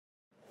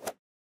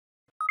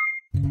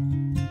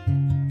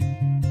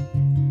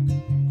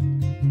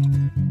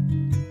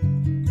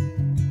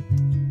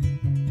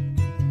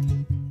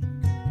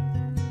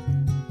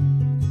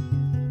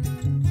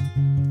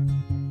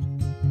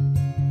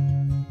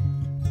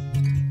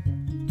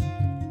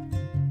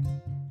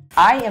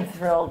I am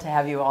thrilled to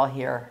have you all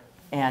here,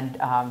 and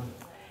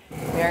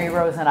Mary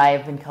Rose and I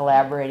have been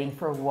collaborating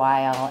for a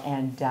while,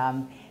 and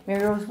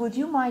Mary Rose, would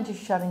you mind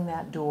just shutting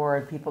that door,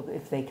 and people,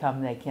 if they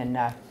come, they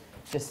can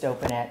just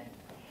open it.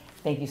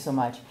 Thank you so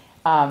much.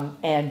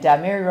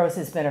 Mary Rose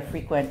has been a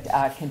frequent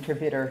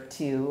contributor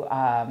to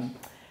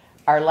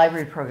our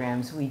library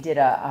programs. We did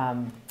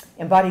a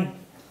embodied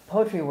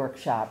poetry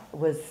workshop.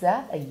 Was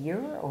that a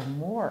year or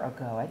more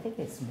ago? I think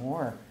it's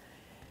more.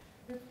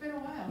 It's been a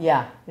while.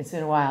 Yeah, it's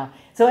been a while.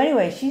 So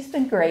anyway, she's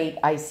been great.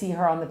 I see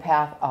her on the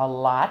path a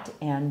lot,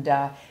 and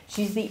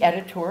she's the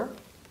editor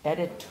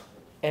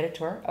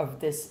of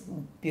this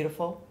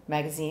beautiful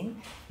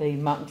magazine, the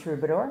Mountain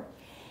Troubadour.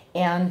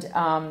 And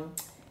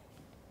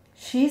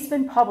she's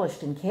been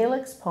published in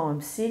Calyx, Poem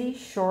City,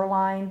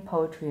 Shoreline,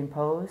 Poetry and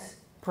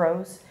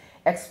Prose,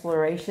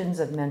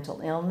 Explorations of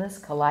Mental Illness,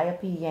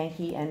 Calliope,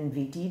 Yankee, and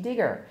V.T.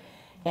 Digger.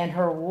 And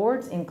her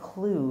awards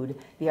include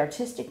the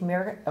Artistic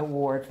Merit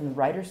Award from the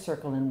Writers'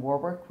 Circle in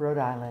Warwick, Rhode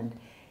Island,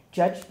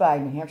 judged by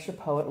New Hampshire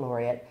Poet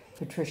Laureate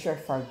Patricia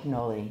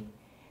Fargnoli.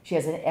 She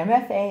has an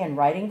MFA in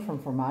writing from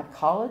Vermont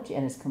College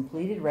and has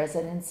completed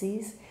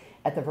residencies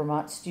at the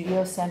Vermont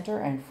Studio Center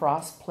and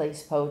Frost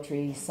Place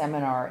Poetry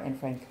Seminar in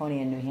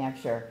Franconia, New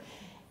Hampshire.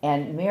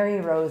 And Mary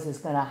Rose is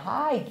going to,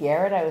 hi,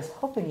 Garrett, I was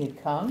hoping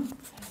you'd come.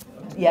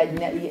 Yeah,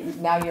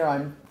 now you're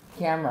on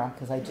camera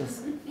because I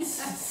just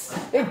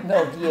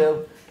signaled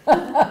you.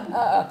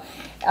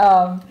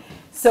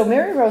 So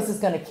Mary Rose is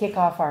going to kick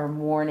off our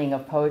morning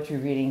of poetry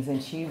readings,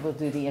 and she will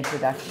do the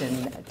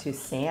introduction to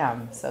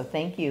Sam. So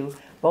thank you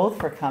both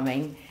for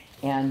coming,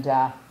 and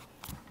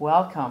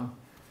welcome.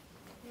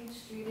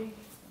 Thanks, Judy.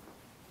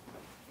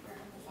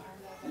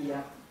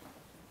 Yeah.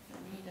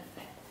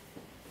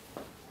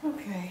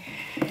 Okay.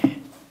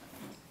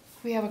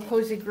 We have a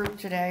cozy group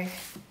today.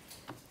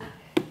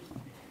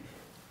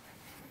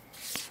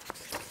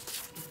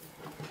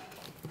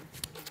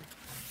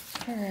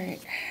 All right.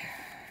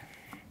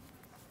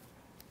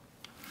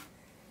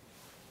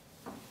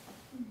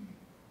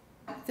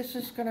 This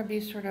is going to be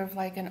sort of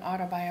like an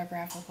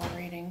autobiographical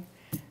reading,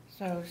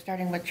 so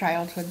starting with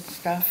childhood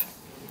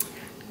stuff.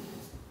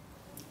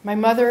 My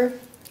mother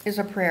is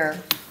a prayer.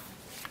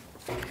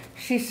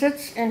 She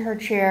sits in her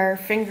chair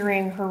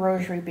fingering her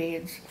rosary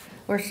beads,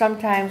 or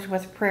sometimes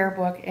with prayer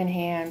book in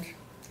hand.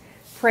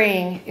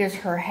 Praying is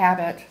her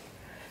habit,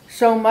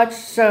 so much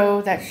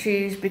so that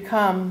she's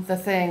become the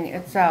thing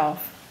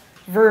itself,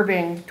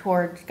 verbing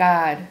towards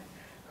God,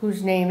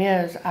 whose name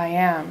is I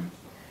Am.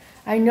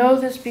 I know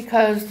this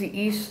because the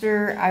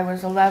Easter I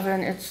was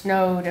 11, it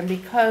snowed, and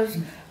because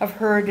of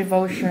her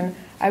devotion,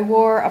 I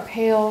wore a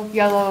pale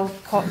yellow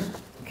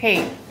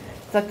cape,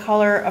 the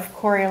color of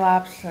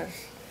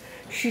Coreopsis.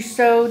 She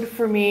sewed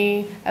for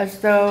me as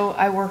though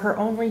I were her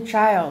only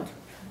child,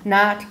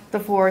 not the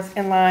fourth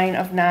in line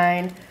of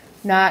 9,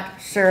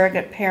 not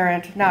surrogate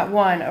parent, not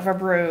one of a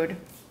brood,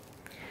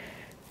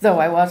 though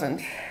I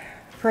wasn't.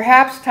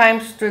 Perhaps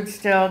time stood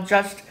still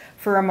just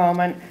for a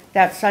moment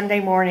that Sunday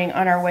morning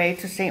on our way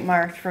to St.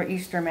 Mark's for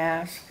Easter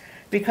Mass,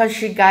 because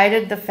she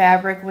guided the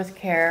fabric with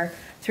care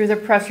through the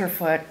presser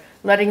foot,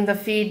 letting the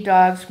feed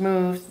dogs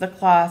move the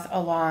cloth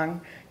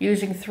along,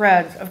 using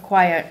threads of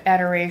quiet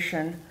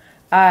adoration.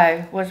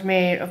 I was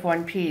made of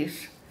one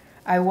piece.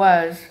 I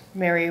was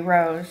Mary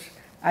Rose.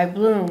 I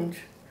bloomed.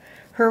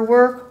 Her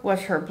work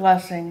was her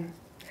blessing.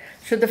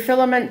 Should the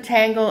filament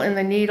tangle in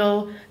the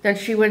needle, then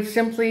she would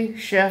simply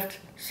shift,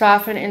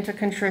 soften into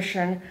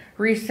contrition,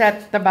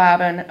 reset the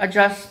bobbin,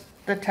 adjust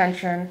the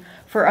tension,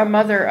 for a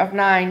mother of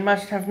 9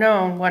 must have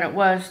known what it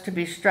was to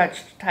be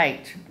stretched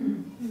tight.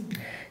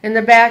 In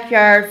the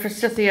backyard,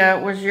 Forsythia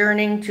was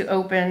yearning to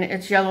open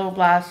its yellow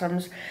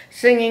blossoms,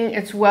 singing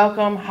its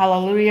welcome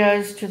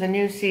hallelujahs to the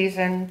new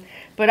season,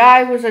 but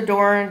I was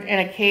adorned in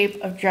a cape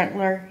of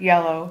gentler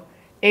yellow,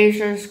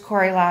 Asia's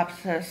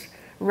Coreopsis,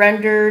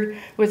 rendered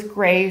with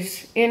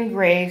grace, in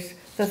grace,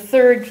 the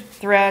third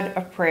thread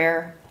of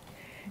prayer.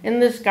 In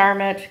this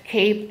garment,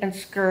 cape, and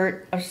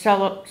skirt of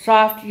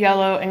soft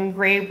yellow and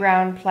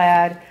gray-brown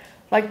plaid,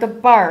 like the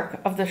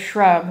bark of the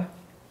shrub,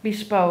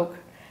 bespoke,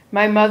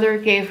 my mother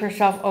gave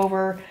herself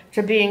over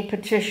to being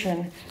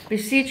petition,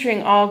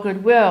 beseeching all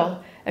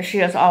goodwill, as she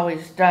has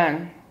always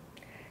done.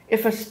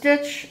 If a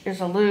stitch is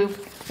a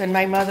loop, then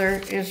my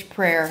mother is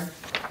prayer,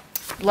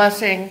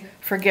 blessing,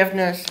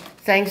 forgiveness,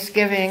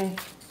 thanksgiving,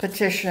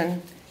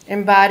 petition,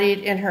 embodied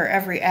in her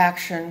every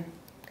action.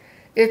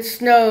 It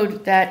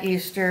snowed that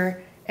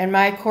Easter, and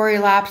my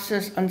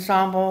Coreopsis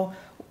ensemble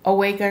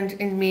awakened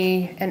in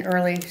me an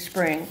early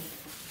spring.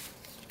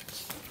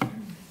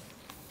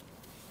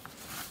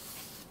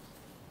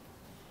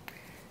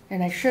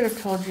 And I should have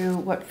told you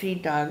what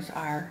feed dogs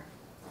are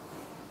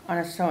on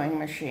a sewing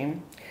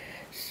machine.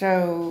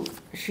 So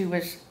she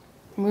was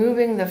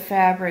moving the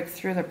fabric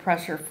through the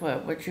presser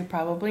foot, which you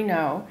probably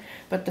know,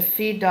 but the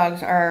feed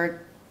dogs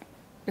are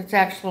its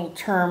actual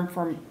term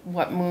for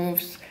what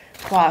moves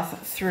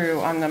cloth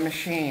through on the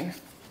machine.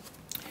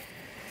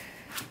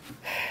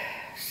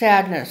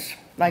 Sadness,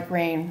 like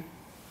rain.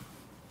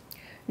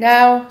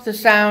 Now the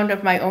sound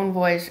of my own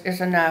voice is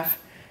enough,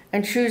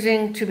 and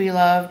choosing to be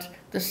loved,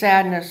 the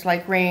sadness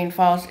like rain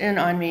falls in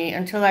on me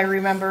until I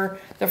remember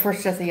the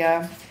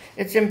forsythia,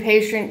 its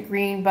impatient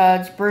green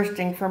buds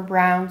bursting from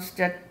brown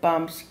stick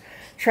bumps,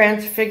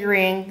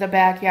 transfiguring the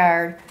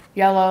backyard,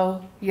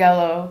 yellow,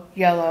 yellow,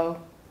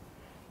 yellow.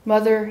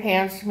 Mother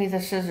hands me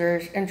the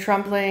scissors, and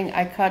trembling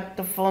I cut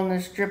the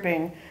fullness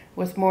dripping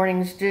with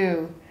morning's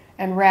dew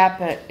and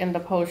wrap it in the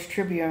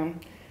Post-Tribune.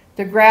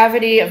 The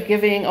gravity of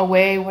giving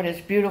away what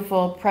is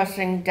beautiful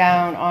pressing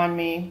down on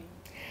me.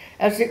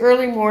 As the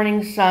early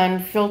morning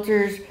sun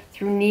filters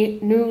through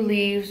new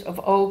leaves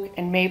of oak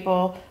and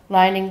maple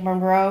lining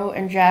Monroe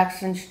and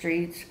Jackson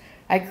streets,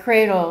 I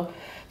cradle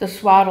the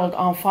swaddled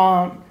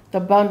enfant, the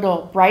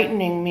bundle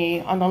brightening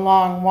me on the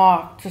long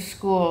walk to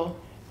school,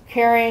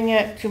 carrying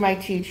it to my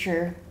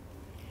teacher.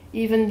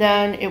 Even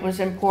then, it was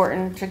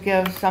important to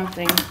give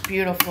something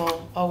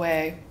beautiful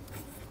away.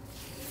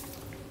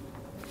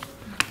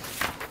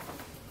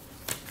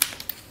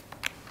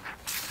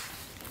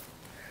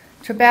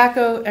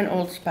 Tobacco and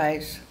Old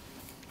Spice.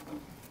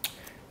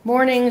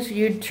 Mornings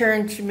you'd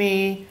turn to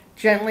me,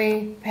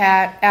 gently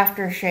pat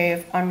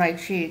aftershave on my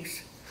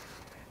cheeks.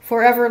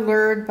 Forever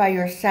lured by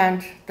your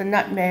scent, the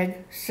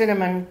nutmeg,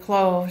 cinnamon,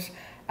 cloves,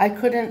 I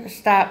couldn't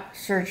stop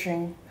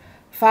searching.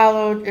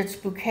 Followed its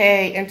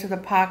bouquet into the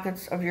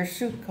pockets of your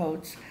suit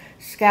coats,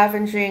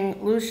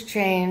 scavenging loose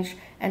change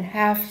and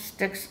half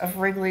sticks of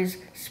Wrigley's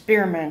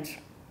spearmint,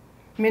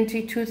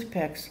 minty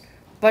toothpicks,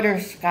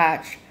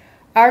 butterscotch,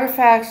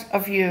 artifacts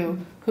of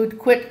you who'd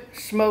quit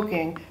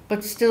smoking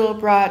but still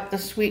brought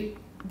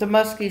the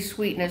musky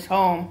sweetness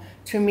home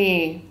to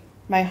me,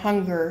 my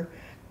hunger,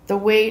 the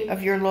weight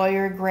of your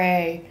lawyer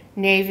gray,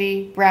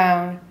 navy,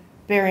 brown,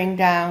 bearing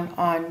down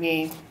on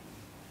me.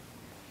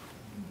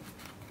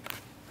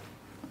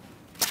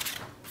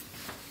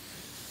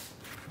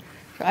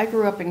 I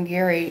grew up in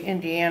Gary,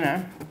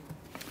 Indiana,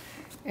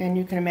 and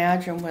you can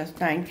imagine with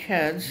 9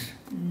 kids,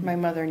 my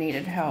mother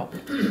needed help.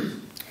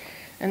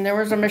 And there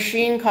was a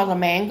machine called a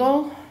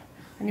mangle.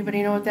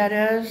 Anybody know what that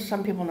is?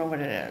 Some people know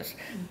what it is.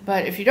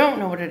 But if you don't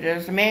know what it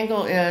is, the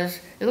mangle is,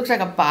 it looks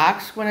like a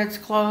box when it's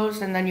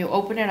closed, and then you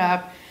open it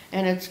up,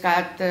 and it's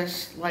got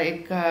this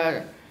like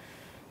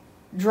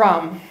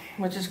drum,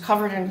 which is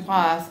covered in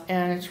cloth,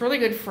 and it's really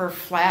good for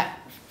flat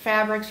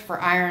fabrics,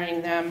 for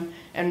ironing them,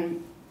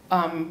 and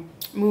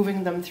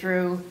moving them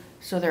through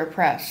so they're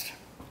pressed.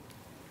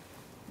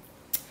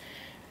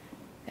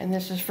 And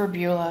this is for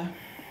Beulah.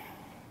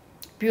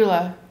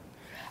 Beulah,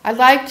 I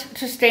liked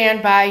to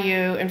stand by you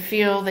and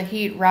feel the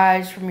heat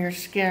rise from your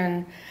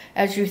skin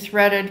as you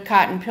threaded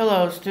cotton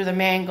pillows through the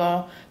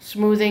mangle,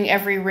 smoothing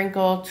every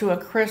wrinkle to a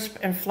crisp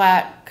and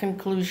flat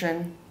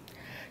conclusion.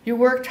 You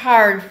worked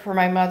hard for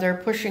my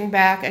mother, pushing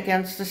back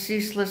against the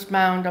ceaseless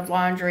mound of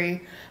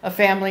laundry a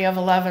family of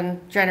 11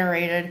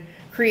 generated,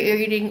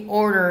 creating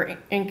order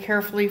in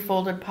carefully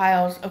folded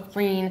piles of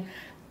clean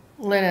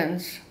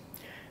linens.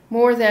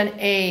 More than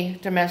a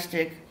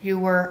domestic, you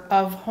were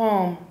of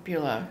home,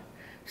 Beulah.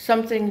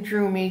 Something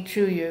drew me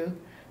to you.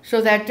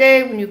 So that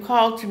day when you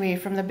called to me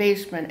from the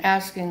basement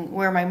asking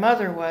where my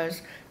mother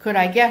was, could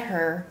I get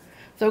her?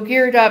 Though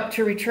geared up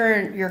to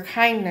return your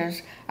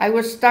kindness, I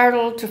was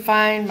startled to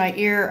find my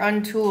ear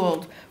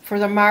untooled for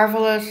the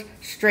marvelous,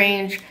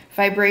 strange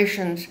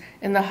vibrations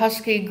in the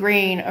husky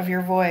grain of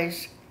your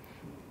voice,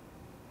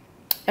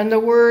 and the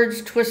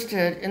words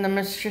twisted in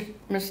the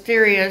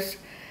mysterious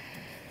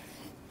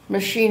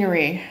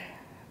machinery.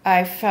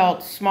 I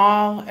felt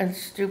small and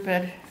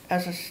stupid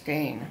as a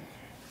stain.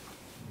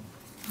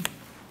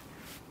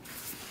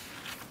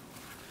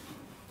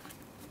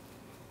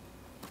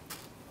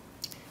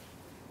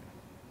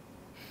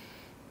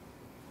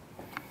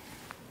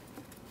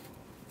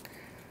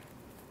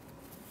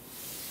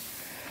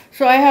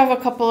 So I have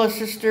a couple of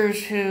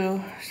sisters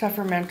who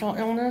suffer mental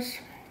illness.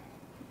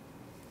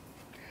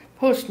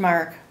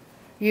 Postmark,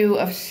 U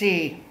of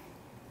C.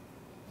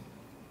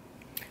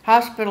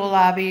 Hospital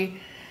lobby,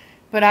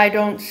 but I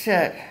don't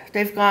sit.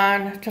 They've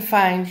gone to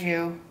find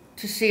you,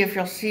 to see if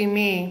you'll see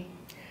me.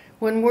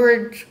 When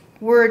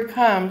word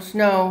comes,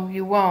 no,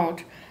 you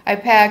won't, I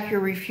pack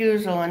your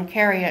refusal and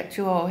carry it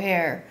to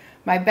O'Hare.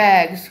 My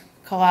bag's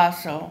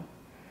colossal.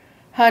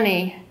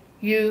 Honey,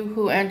 you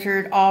who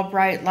entered all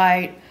bright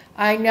light,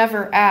 I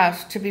never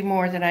asked to be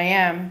more than I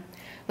am.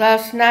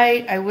 Last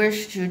night I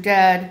wished you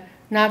dead,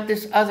 not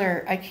this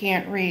other I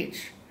can't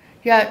reach.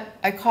 Yet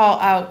I call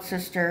out,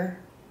 sister.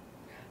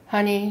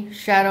 Honey,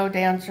 shadow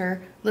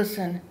dancer,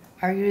 listen,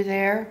 are you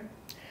there?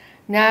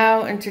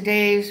 Now in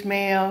today's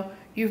mail,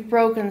 you've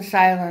broken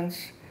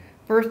silence.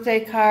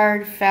 Birthday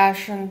card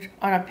fashioned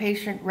on a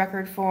patient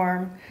record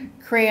form,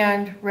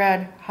 crayoned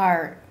red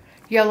heart,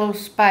 yellow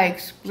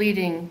spikes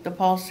bleeding the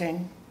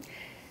pulsing.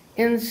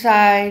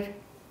 Inside,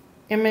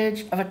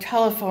 image of a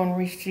telephone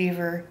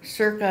receiver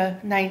circa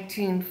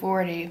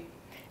 1940,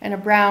 and a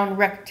brown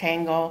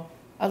rectangle,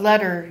 a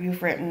letter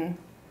you've written.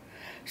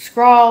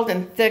 Scrawled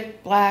in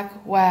thick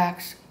black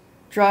wax,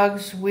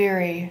 drugs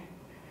weary.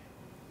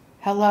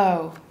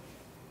 Hello,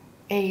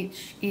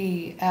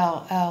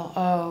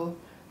 Hello,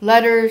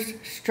 letters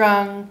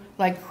strung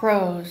like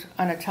crows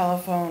on a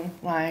telephone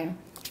line.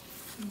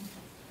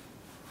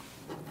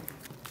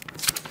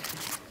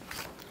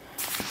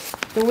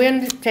 The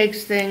wind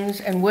takes things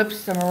and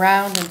whips them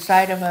around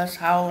inside of us,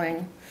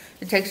 howling.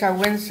 It takes our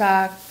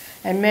windsock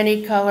and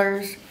many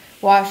colors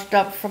washed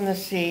up from the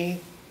sea.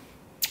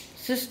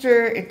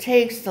 Sister, it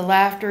takes the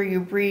laughter you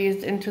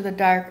breathed into the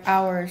dark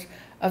hours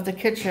of the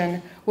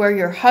kitchen where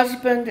your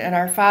husband and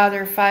our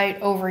father fight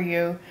over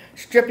you,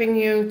 stripping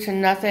you to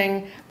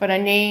nothing but a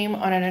name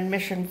on an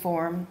admission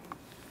form.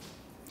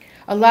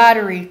 A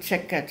lottery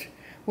ticket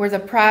where the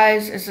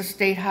prize is a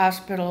state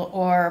hospital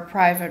or a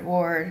private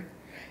ward.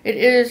 It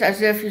is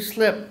as if you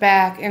slip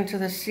back into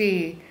the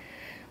sea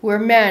where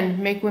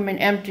men make women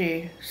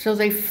empty so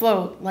they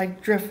float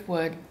like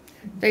driftwood.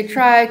 They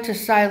try to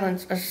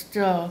silence us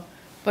still,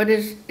 but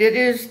it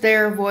is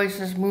their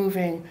voices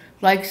moving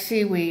like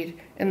seaweed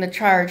in the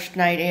charged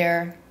night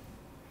air.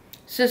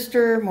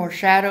 Sister, more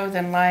shadow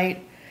than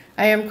light,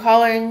 I am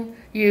calling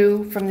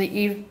you from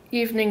the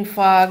evening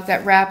fog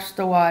that wraps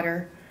the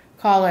water,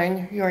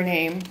 calling your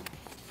name.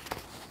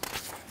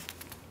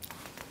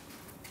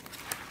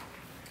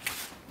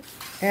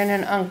 And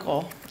an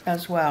uncle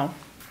as well.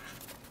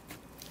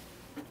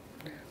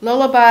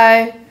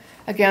 Lullaby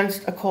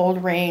against a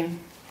cold rain.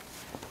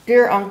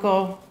 Dear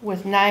uncle,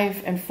 with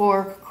knife and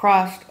fork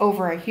crossed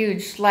over a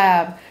huge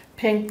slab,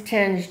 pink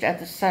tinged at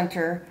the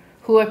center,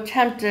 who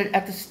attempted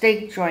at the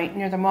steak joint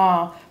near the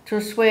mall to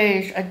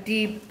assuage a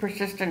deep,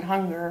 persistent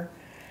hunger.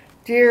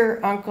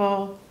 Dear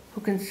uncle,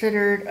 who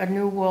considered a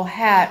new wool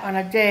hat on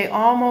a day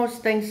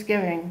almost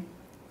Thanksgiving.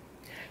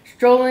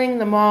 Strolling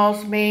the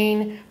mall's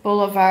main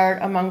boulevard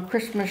among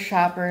Christmas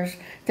shoppers,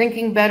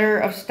 thinking better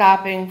of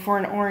stopping for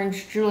an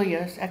orange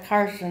Julius at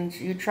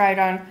Carson's you tried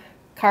on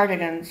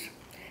cardigans.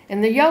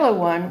 In the yellow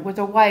one with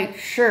a white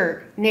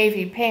shirt,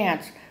 navy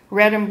pants,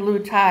 red and blue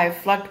tie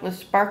flecked with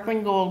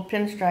sparkling gold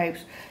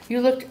pinstripes,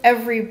 you looked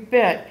every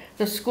bit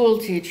the school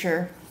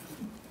teacher,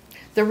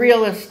 the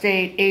real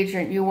estate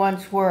agent you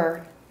once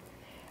were.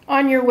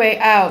 On your way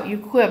out, you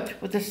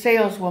quipped with the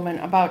saleswoman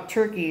about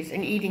turkeys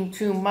and eating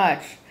too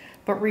much,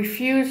 but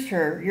refused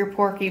her your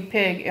Porky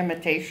Pig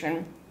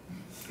imitation.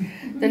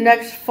 The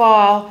next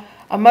fall,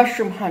 a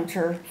mushroom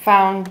hunter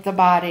found the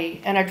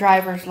body and a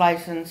driver's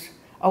license,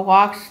 a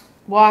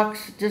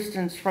walk's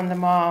distance from the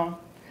mall.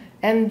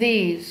 And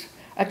these,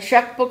 a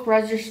checkbook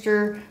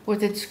register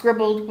with its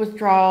scribbled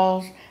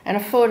withdrawals and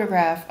a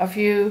photograph of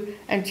you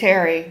and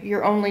Terry,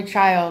 your only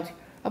child,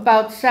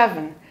 about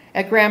 7,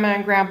 at Grandma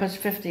and Grandpa's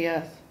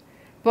 50th,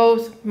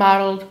 both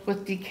mottled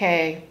with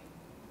decay.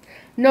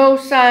 No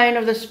sign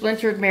of the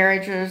splintered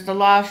marriages, the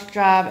lost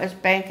job as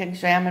bank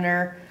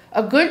examiner,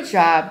 a good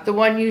job, the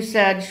one you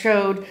said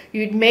showed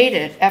you'd made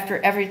it after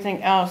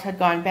everything else had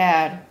gone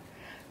bad.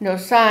 No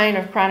sign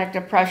of chronic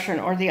depression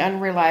or the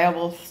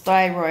unreliable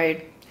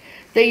thyroid.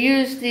 They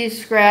used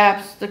these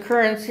scraps, the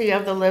currency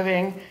of the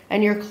living,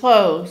 and your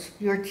clothes,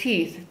 your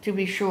teeth, to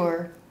be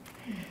sure.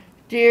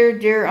 Dear,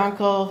 dear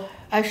uncle,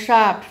 I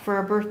shopped for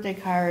a birthday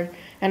card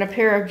and a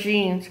pair of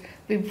jeans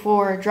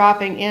before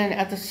dropping in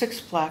at the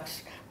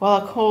Sixplex,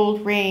 while a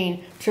cold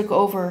rain took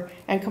over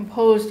and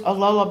composed a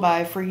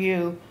lullaby for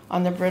you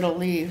on the brittle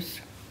leaves.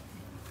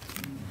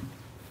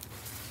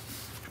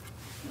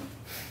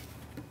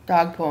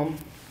 Dog poem.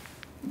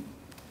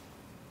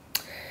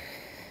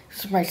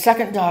 This is my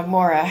second dog,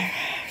 Mora.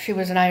 She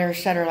was an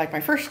Irish setter like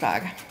my first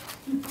dog.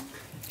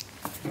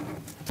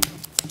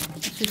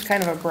 She's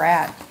kind of a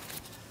brat.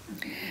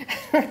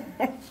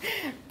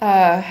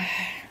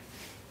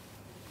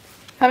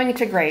 Coming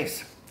to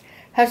Grace.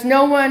 Has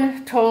no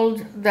one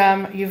told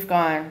them you've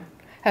gone?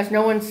 Has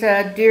no one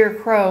said, dear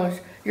crows,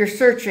 your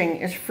searching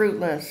is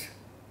fruitless?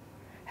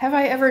 Have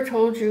I ever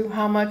told you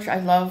how much I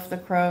love the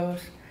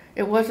crows?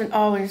 It wasn't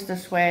always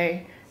this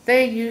way.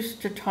 They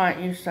used to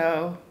taunt you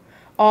so.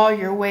 All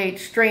your weight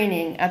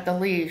straining at the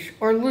leash,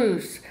 or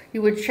loose,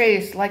 you would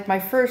chase like my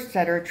first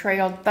setter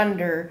trailed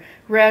thunder,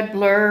 red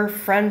blur,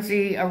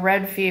 frenzy, a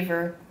red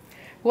fever.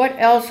 What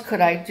else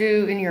could I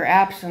do in your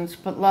absence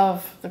but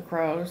love the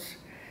crows?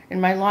 In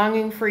my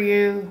longing for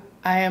you,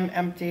 I am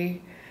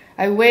empty.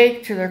 I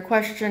wake to their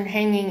question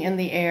hanging in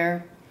the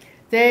air.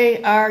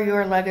 They are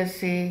your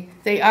legacy.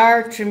 They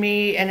are to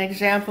me an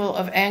example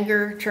of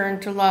anger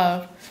turned to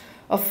love,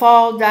 a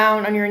fall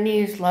down on your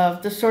knees,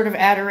 love, the sort of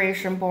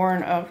adoration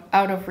born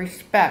out of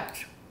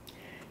respect.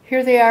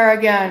 Here they are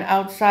again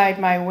outside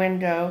my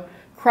window,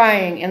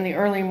 crying in the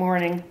early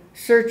morning,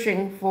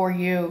 searching for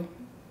you.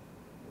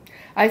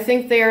 I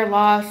think they are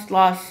lost,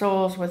 lost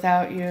souls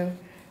without you.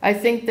 I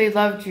think they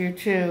loved you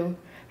too,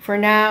 for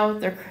now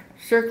their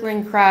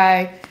circling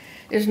cry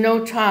is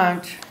no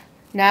taunt.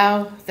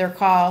 Now their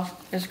call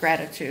is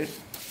gratitude.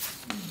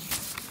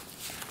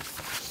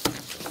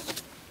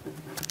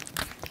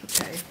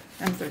 Okay,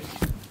 I'm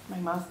thirsty. My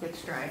mouth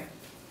gets dry.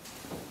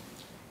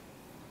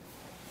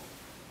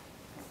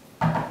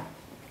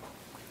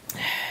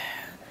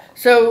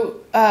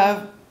 So,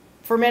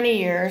 for many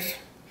years,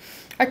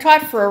 I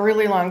taught for a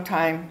really long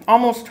time,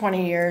 almost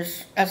 20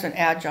 years as an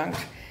adjunct,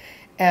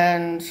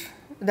 and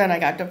then I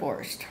got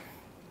divorced.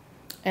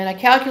 And I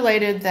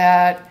calculated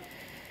that,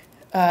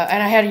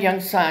 and I had a young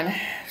son,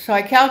 so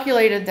I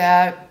calculated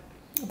that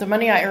the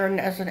money I earned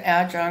as an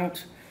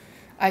adjunct,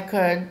 I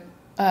could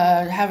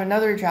have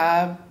another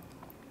job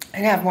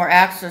and have more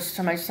access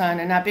to my son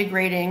and not be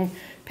grading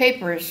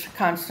papers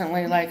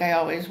constantly like I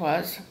always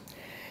was.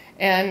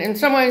 And in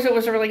some ways it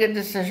was a really good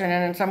decision,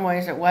 and in some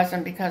ways it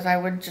wasn't, because I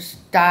would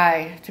just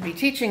die to be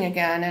teaching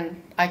again,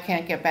 and I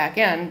can't get back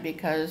in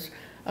because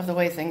of the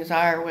way things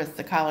are with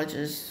the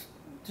colleges.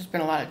 There's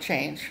been a lot of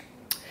change.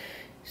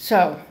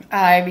 So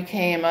I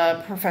became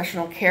a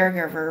professional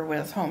caregiver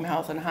with home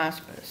health and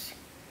hospice.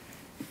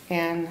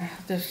 And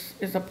this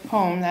is a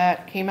poem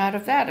that came out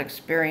of that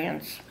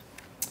experience.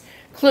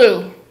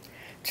 Clue.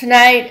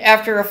 Tonight,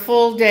 after a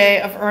full day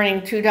of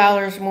earning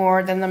 $2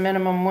 more than the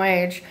minimum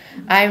wage,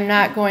 I'm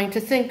not going to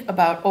think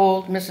about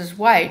old Mrs.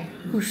 White,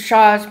 who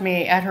shaws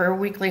me at her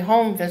weekly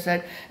home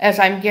visit as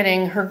I'm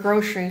getting her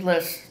grocery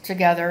list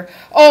together.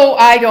 Oh,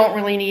 I don't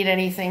really need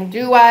anything,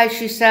 do I?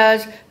 She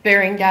says,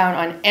 bearing down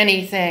on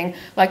anything,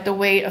 like the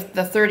weight of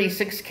the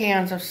 36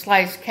 cans of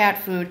sliced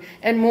cat food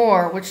and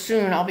more, which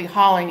soon I'll be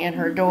hauling in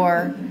her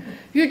door.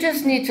 You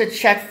just need to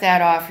check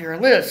that off your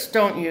list,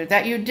 don't you,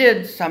 that you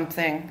did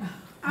something.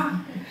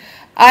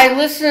 I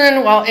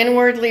listen while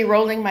inwardly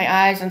rolling my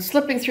eyes and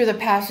slipping through the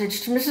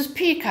passage to Mrs.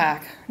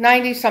 Peacock,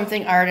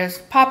 90-something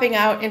artist, popping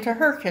out into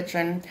her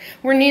kitchen,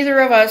 where neither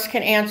of us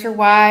can answer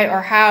why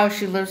or how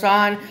she lives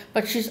on,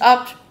 but she's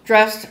up,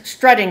 dressed,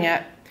 strutting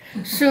it.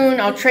 Soon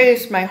I'll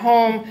trace my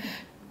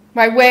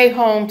way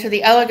home to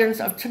the elegance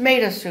of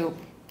tomato soup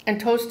and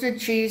toasted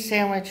cheese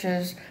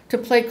sandwiches to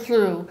play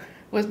Clue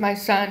with my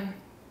son.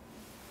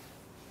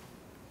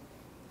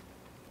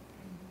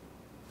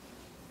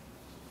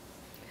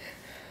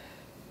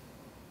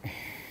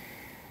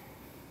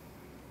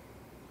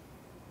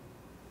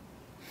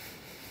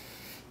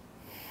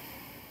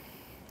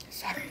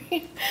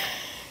 Sorry.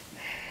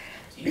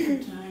 Take your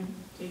time.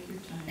 Take your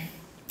time.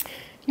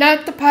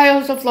 Not the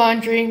piles of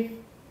laundry,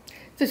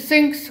 the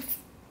sinks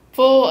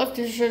full of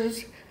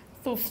dishes,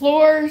 the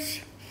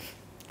floors,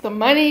 the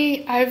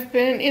money. I've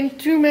been in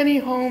too many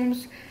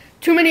homes,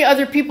 too many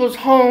other people's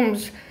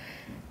homes,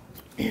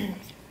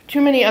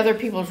 too many other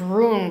people's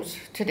rooms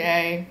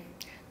today.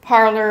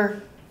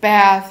 Parlor,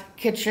 bath,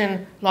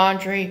 kitchen,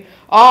 laundry.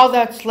 All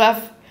that's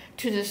left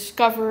to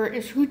discover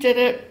is who did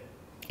it,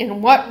 in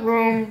what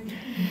room,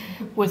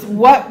 with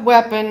what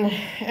weapon,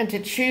 and to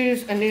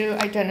choose a new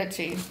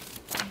identity.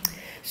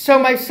 So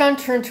my son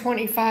turned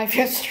 25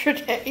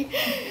 yesterday,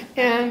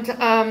 and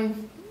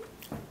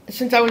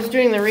since I was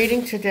doing the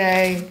reading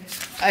today,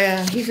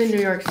 he's in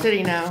New York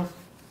City now,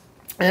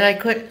 and I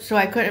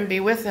couldn't be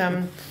with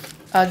him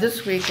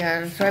this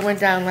weekend. So I went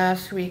down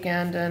last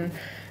weekend,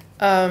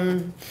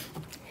 and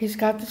he's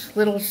got this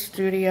little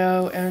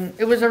studio, and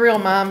it was a real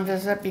mom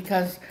visit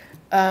because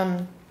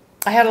I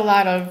had a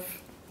lot of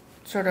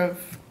sort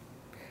of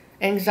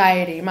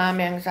mom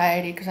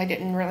anxiety, because I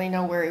didn't really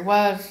know where he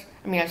was.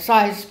 I mean, I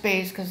saw his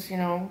space because,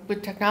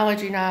 with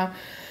technology now,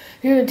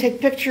 you can take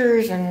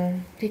pictures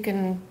and he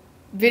can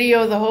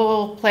video the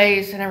whole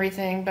place and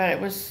everything, but it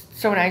was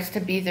so nice to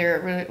be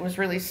there. It was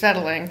really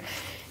settling.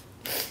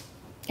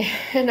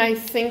 And I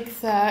think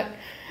that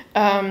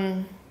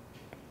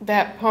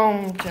that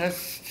poem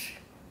just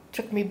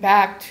took me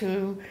back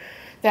to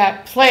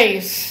that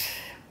place,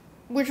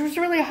 which was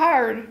really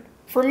hard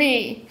for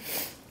me,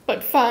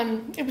 but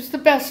fun. It was the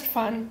best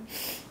fun.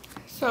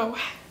 So,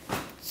 it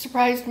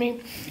surprised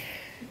me.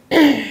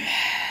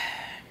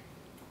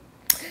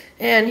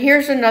 And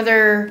here's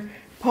another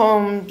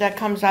poem that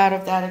comes out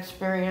of that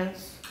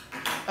experience.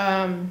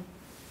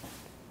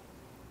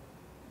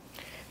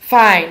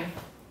 Fine.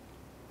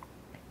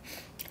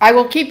 I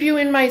will keep you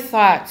in my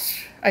thoughts,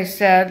 I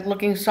said,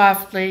 looking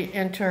softly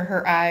into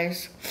her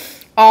eyes.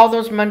 All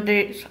those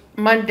Mondays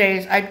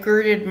I'd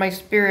girded my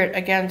spirit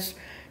against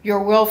your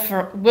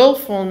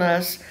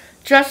willfulness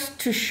just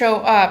to show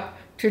up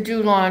to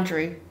do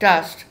laundry,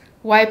 dust,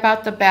 wipe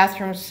out the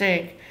bathroom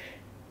sink,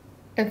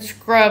 and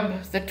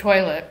scrub the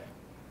toilet,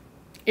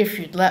 if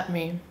you'd let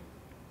me.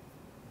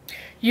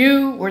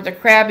 You were the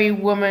crabby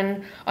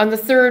woman on the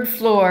 3rd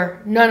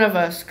floor none of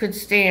us could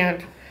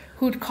stand,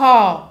 who'd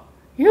call,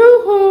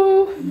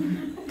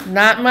 yoo-hoo,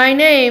 not my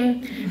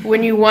name,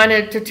 when you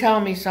wanted to tell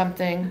me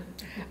something.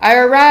 I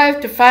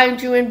arrived to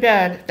find you in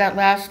bed that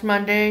last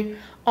Monday,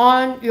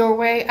 on your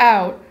way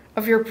out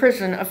of your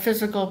prison of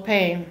physical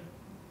pain,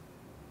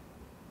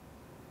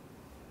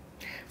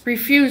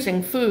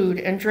 refusing food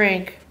and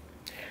drink.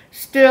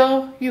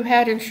 Still, you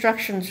had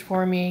instructions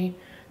for me.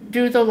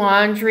 Do the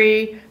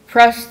laundry,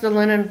 press the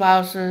linen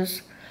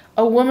blouses.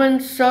 A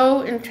woman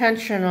so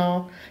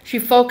intentional, she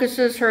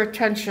focuses her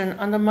attention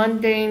on the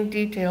mundane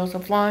details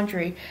of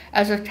laundry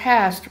as a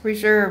task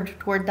reserved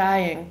toward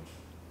dying.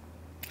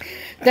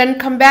 Then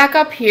come back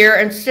up here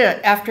and sit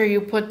after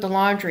you put the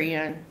laundry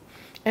in.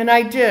 And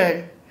I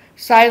did,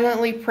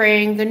 silently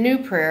praying the new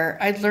prayer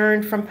I'd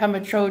learned from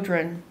Pema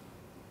Chodron.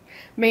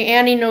 May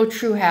Annie know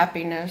true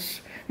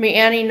happiness. May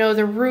Annie know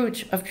the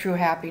root of true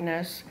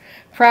happiness.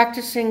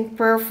 practicing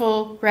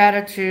prayerful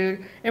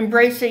gratitude,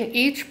 embracing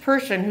each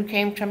person who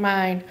came to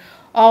mind,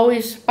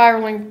 always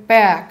spiraling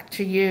back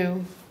to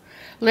you.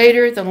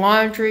 Later, the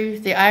laundry,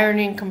 the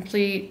ironing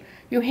complete,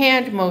 you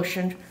hand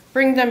motioned,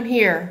 bring them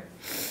here.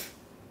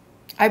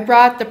 I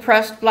brought the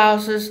pressed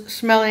blouses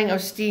smelling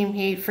of steam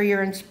heat for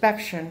your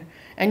inspection,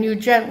 and you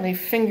gently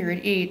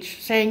fingered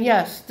each, saying,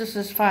 yes, this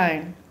is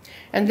fine.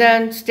 And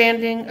then,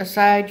 standing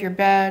aside your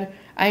bed,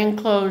 I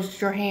enclosed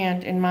your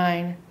hand in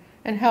mine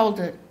and held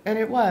it, and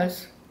it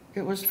was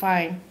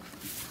fine.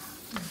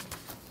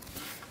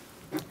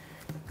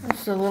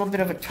 This is a little bit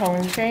of a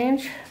tone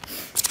change.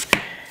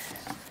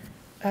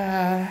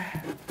 The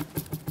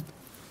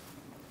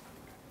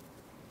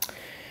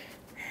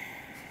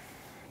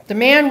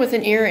man with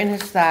an ear in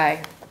his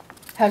thigh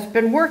has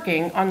been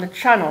working on the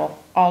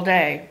channel all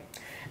day.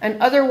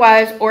 An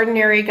otherwise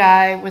ordinary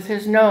guy with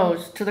his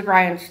nose to the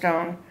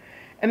grindstone.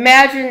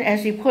 Imagine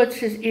as he puts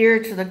his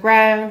ear to the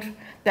ground,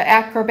 the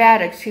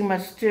acrobatics he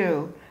must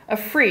do. A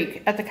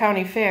freak at the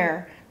county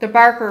fair, the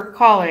barker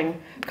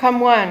calling, come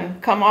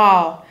one, come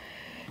all,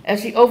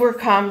 as he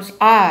overcomes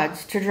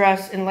odds to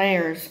dress in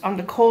layers on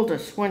the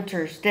coldest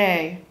winter's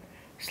day.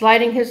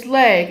 Sliding his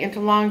leg into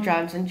long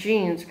johns and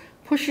jeans,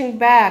 pushing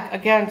back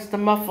against the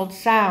muffled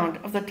sound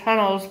of the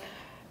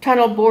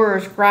tunnel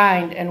borers'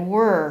 grind and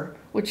whir,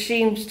 which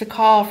seems to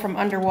call from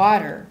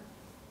underwater.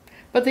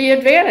 But the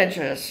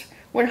advantages,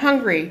 when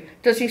hungry,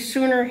 does he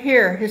sooner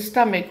hear his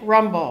stomach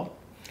rumble?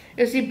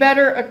 Is he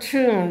better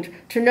attuned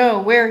to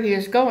know where he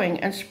is going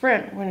and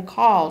sprint when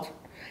called?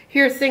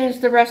 Hear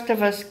things the rest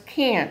of us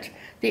can't,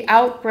 the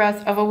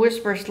out-breath of a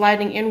whisper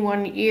sliding in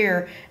one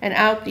ear and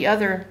out the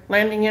other,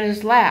 landing in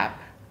his lap.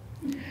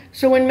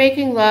 So when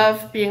making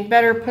love, being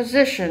better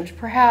positioned,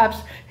 perhaps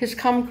his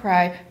come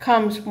cry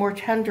comes more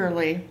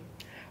tenderly.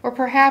 Or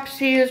perhaps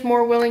he is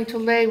more willing to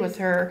lay with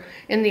her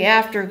in the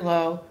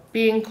afterglow,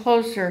 being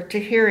closer to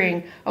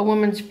hearing a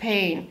woman's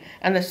pain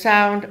and the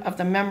sound of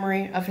the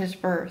memory of his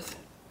birth.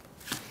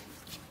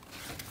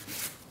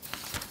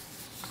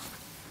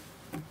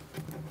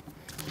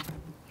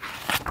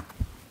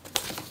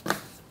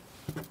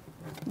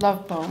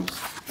 Love poems.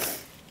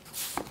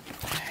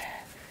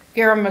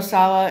 Garam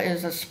masala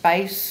is a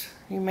spice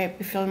you may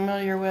be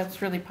familiar with.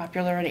 It's really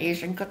popular in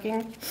Asian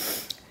cooking.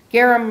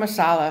 Garam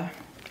masala.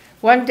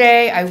 One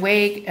day I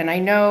wake and I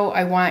know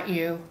I want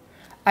you.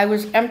 I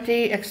was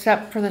empty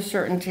except for the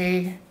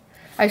certainty.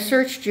 I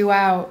searched you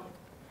out.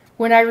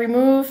 When I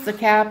removed the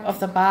cap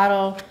of the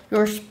bottle,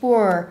 your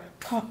spore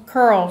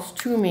curls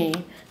to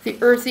me, the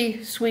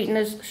earthy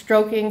sweetness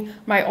stroking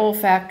my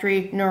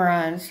olfactory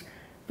neurons.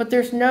 But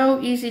there's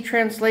no easy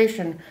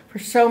translation for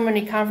so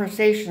many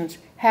conversations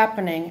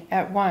happening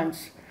at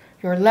once.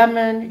 Your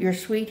lemon, your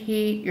sweet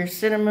heat, your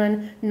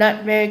cinnamon,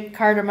 nutmeg,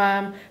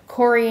 cardamom,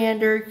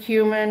 coriander,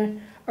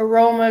 cumin,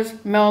 aromas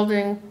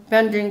melding,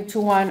 bending to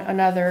one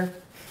another.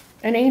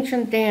 An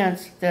ancient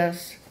dance,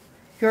 this.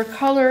 Your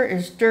color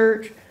is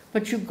dirt,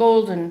 but you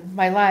golden,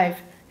 my life.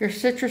 Your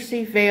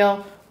citrusy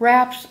veil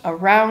wraps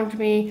around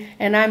me,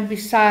 and I'm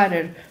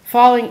besotted,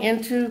 falling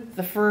into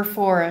the fir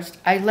forest.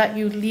 I let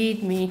you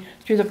lead me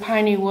through the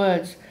piney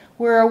woods,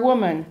 where a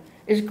woman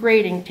is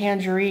grating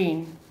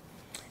tangerine.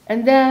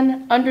 And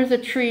then, under the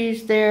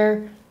trees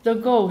there, the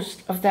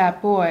ghost of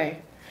that boy,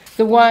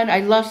 the one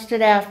I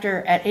lusted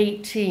after at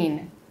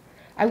 18.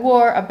 I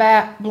wore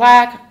a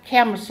black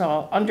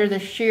camisole under the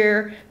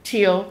sheer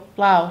teal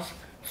blouse,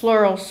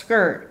 floral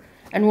skirt,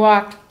 and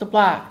walked the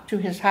block to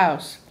his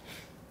house.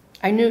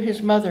 I knew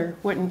his mother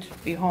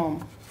wouldn't be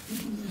home.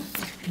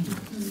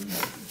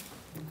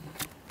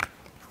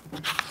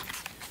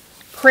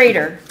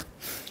 Crater.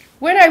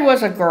 When I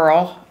was a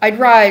girl, I'd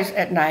rise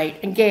at night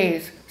and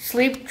gaze,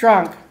 sleep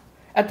drunk,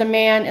 at the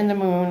man in the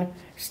moon,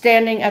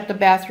 standing at the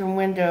bathroom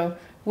window,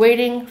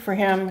 waiting for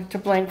him to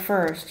blink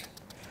first.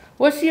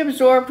 Was he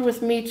absorbed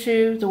with me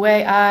too, the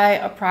way I,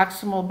 a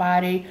proximal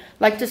body,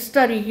 like to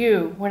study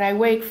you when I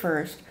wake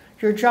first,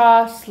 your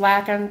jaw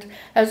slackened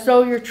as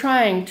though you're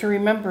trying to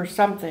remember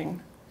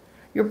something.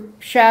 Your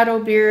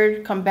shadow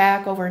beard come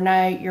back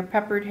overnight, your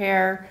peppered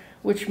hair,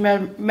 which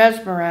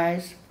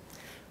mesmerize.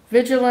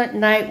 Vigilant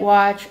night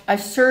watch, I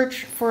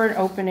search for an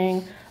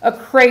opening, a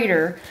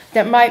crater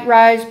that might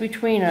rise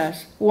between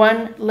us,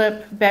 one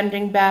lip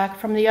bending back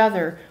from the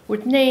other,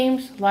 with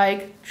names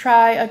like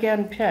Try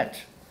Again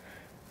Pit,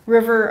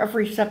 River of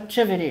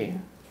Receptivity,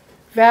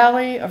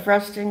 Valley of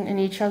Resting in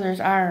Each Other's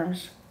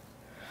Arms.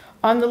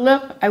 On the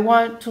lip, I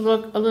want to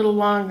look a little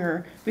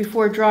longer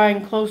before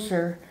drawing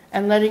closer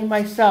and letting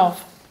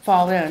myself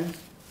fall in.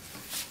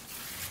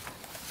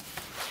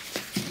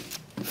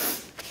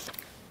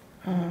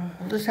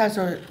 This has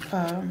a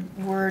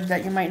word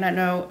that you might not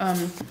know,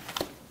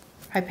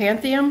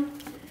 hypanthium.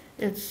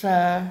 It's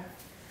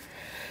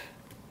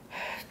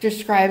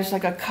describes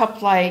like a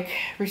cup-like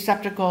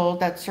receptacle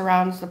that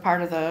surrounds the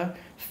part of the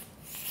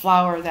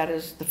flower that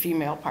is the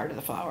female part of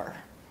the flower.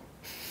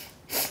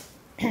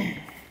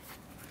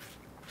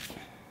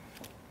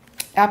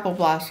 Apple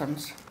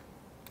blossoms.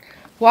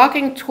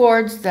 Walking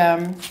towards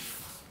them,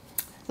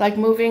 like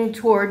moving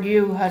toward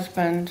you,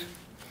 husband.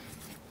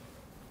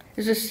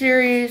 is a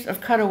series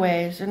of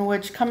cutaways in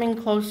which coming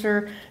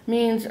closer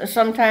means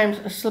sometimes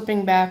a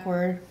slipping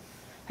backward.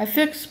 I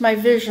fix my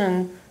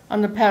vision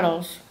on the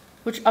petals,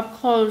 which up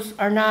close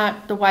are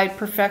not the white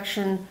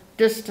perfection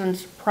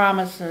distance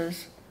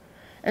promises.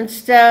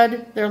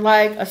 Instead, they're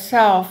like a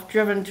self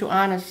driven to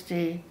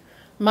honesty,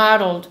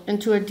 modeled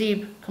into a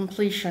deep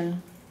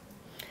completion.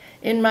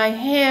 In my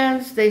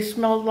hands, they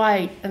smell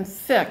light and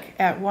thick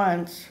at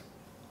once.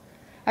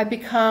 I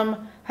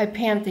become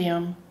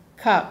hypanthium,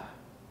 cup,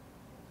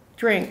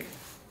 drink,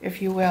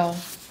 if you will.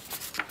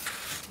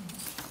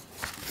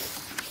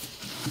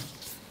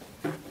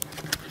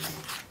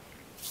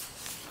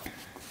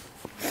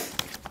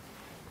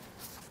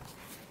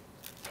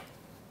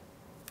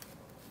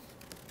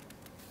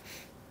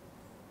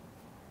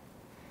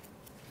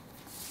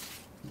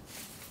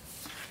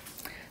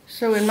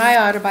 So in my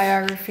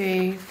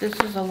autobiography, this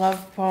is a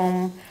love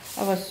poem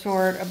of a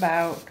sort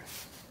about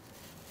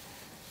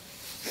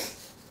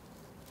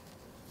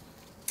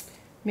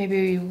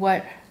maybe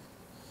what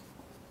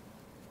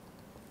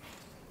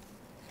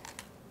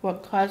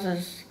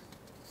causes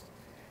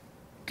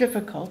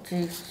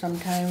difficulties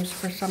sometimes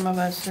for some of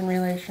us in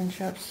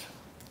relationships.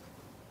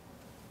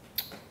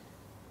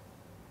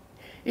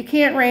 It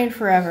can't rain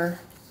forever.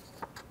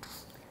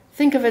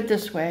 Think of it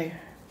this way.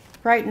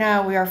 Right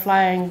now we are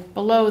flying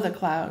below the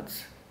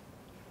clouds.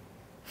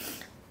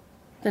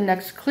 The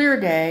next clear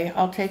day,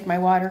 I'll take my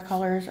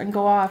watercolors and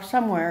go off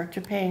somewhere to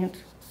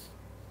paint.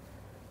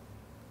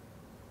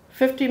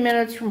 50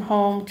 minutes from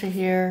home to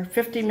here,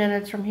 50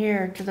 minutes from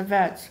here to the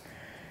vet's,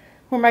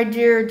 where my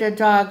dear dead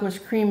dog was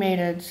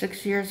cremated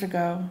 6 years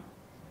ago.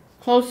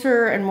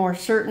 Closer and more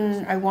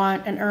certain I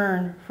want an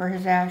urn for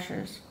his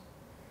ashes.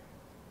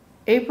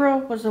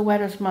 April was the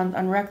wettest month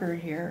on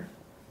record here,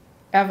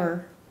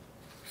 ever.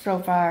 So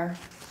far.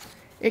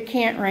 It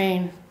can't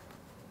rain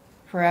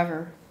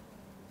forever.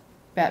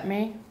 Bet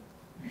me?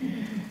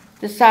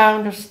 The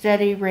sound of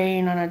steady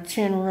rain on a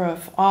tin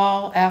roof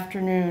all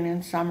afternoon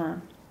in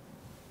summer.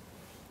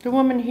 The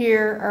women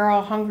here are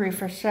all hungry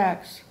for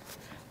sex.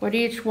 What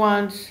each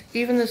wants,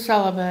 even the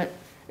celibate,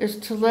 is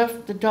to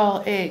lift the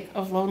dull ache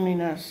of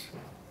loneliness.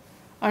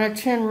 On a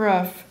tin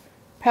roof,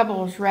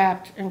 pebbles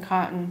wrapped in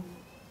cotton.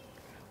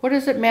 What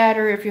does it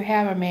matter if you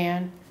have a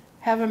man?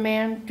 Have a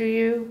man, do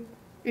you?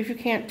 If you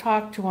can't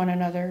talk to one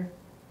another.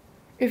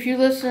 If you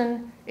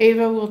listen,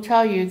 Ava will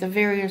tell you the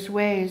various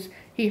ways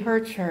he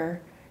hurts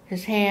her,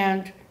 his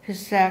hand,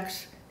 his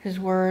sex, his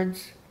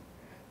words.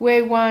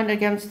 Weigh one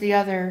against the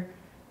other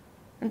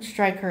and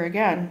strike her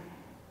again.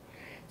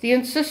 The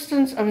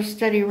insistence of a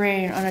steady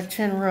rain on a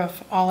tin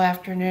roof all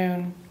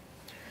afternoon.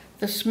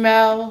 The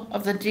smell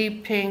of the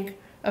deep pink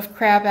of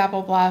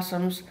crabapple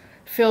blossoms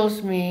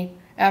fills me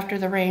after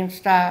the rain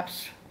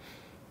stops.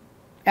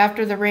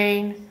 After the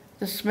rain,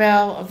 the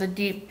smell of the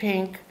deep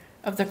pink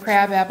of the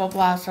crabapple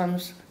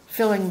blossoms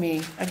filling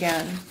me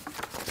again.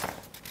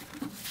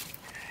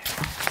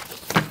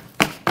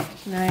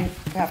 And I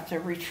have to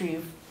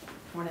retrieve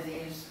one of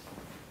these.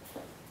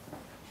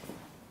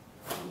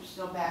 I'm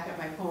still back at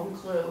my poem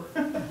clue.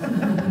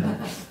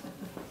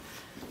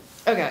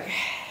 Okay.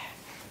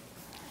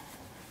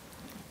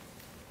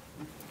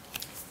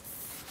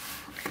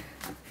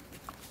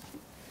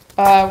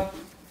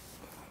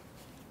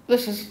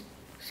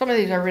 Some of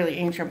these are really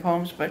ancient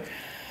poems, but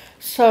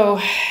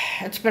so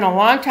it's been a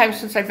long time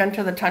since I've been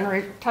to the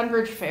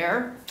Tunbridge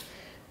Fair,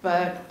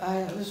 but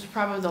this is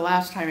probably the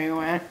last time I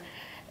went.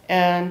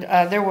 And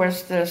there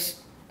was this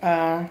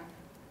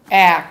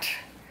act,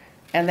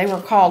 and they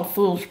were called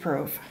Fool's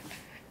Proof,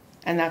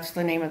 and that's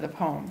the name of the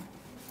poem.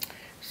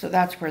 So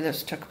that's where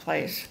this took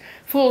place.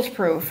 Fool's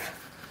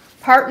Proof.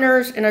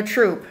 Partners in a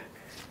troupe,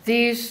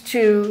 these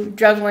two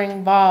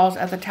juggling balls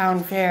at the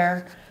town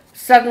fair,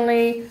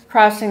 suddenly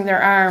crossing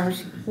their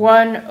arms,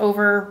 one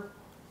over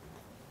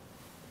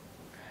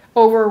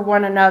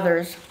one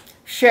another's,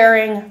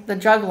 sharing the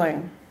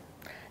juggling.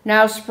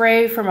 Now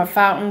spray from a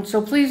fountain,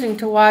 so pleasing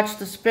to watch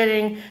the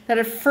spitting that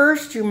at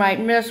first you might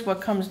miss what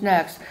comes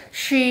next.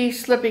 She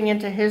slipping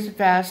into his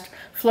vest,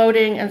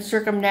 floating and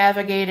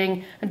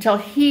circumnavigating until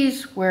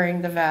he's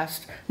wearing the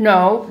vest.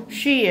 No,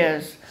 she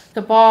is.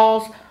 The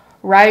balls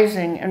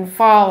rising and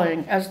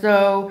falling as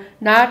though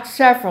not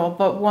several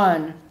but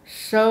one.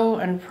 So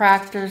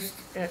unpracticed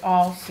it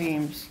all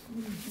seems.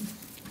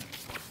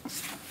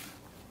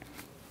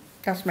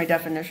 That's my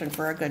definition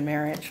for a good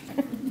marriage.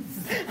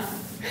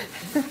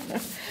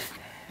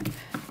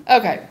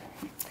 Okay,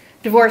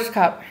 divorce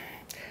cup.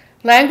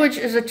 Language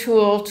is a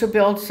tool to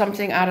build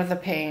something out of the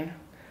pain.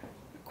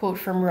 Quote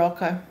from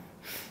Rilke.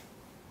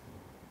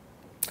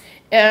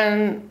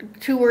 And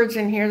two words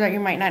in here that you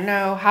might not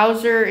know.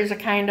 Hauser is a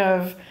kind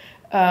of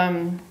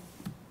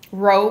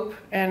rope,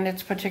 and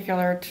it's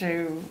particular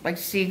to like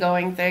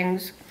seagoing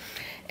things.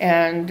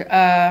 And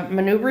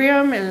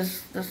manubrium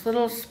is this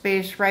little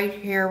space right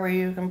here where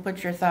you can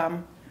put your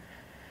thumb.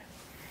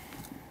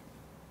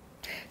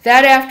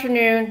 That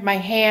afternoon, my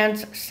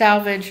hands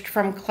salvaged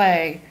from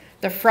clay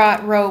the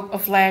fraught rope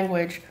of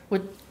language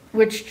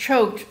which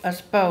choked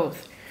us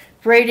both,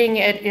 braiding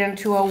it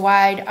into a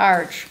wide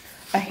arch,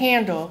 a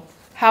handle,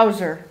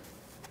 hawser,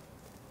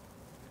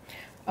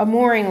 a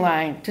mooring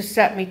line to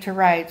set me to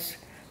rights,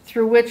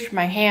 through which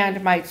my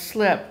hand might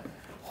slip,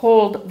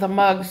 hold the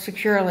mug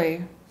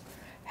securely.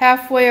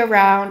 Halfway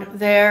around,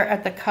 there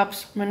at the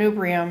cup's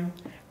manubrium,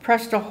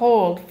 pressed a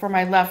hold for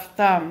my left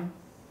thumb.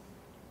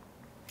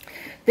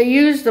 They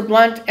used the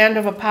blunt end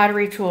of a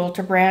pottery tool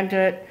to brand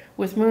it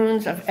with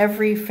moons of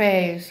every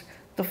phase,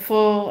 the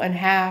full and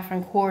half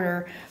and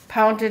quarter,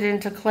 pounded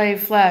into clay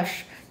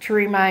flesh to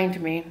remind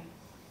me.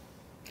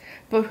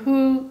 But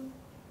who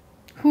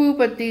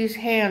but these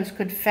hands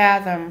could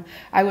fathom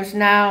I was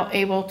now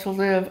able to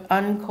live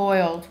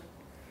uncoiled?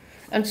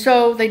 And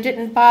so they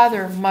didn't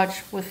bother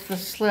much with the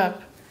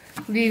slip,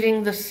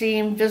 leaving the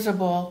seam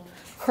visible,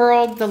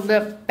 curled the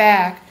lip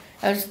back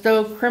as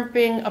though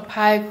crimping a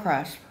pie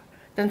crust,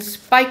 then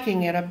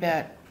spiking it a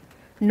bit.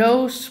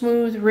 No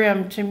smooth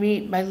rim to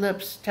meet my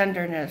lips'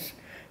 tenderness,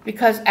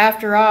 because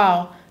after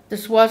all,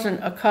 this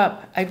wasn't a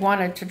cup I'd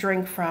wanted to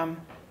drink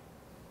from.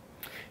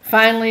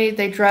 Finally,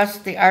 they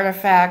dressed the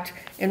artifact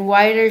in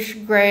whitish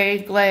gray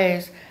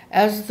glaze,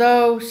 as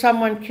though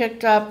someone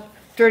kicked up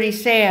dirty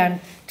sand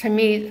to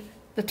meet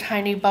the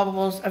tiny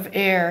bubbles of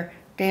air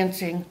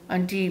dancing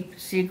on deep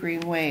sea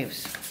green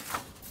waves.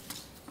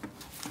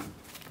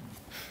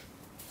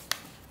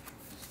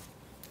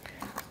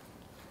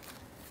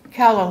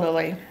 Calla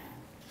lily.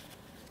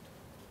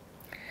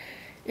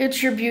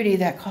 It's your beauty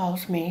that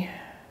calls me,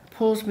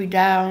 pulls me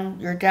down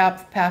your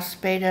depth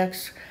past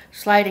spadix,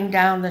 sliding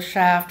down the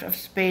shaft of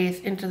space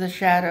into the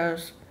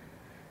shadows,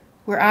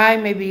 where I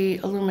may be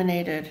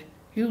illuminated.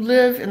 You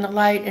live in the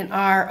light and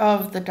are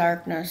of the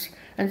darkness,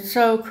 and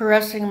so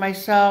caressing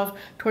myself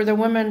toward the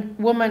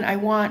woman I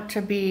want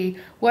to be,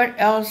 what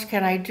else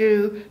can I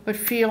do but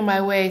feel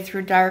my way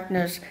through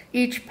darkness?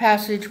 Each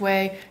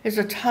passageway is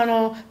a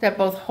tunnel that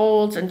both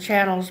holds and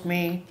channels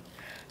me.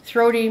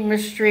 Throaty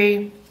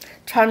mystery,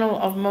 tunnel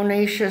of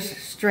monacious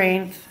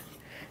strength,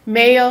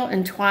 male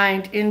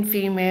entwined in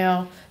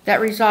female,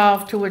 that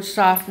resolve to which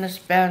softness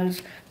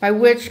bends, by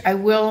which I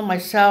will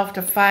myself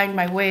to find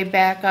my way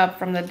back up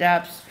from the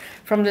depths,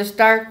 from this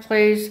dark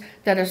place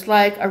that is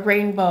like a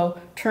rainbow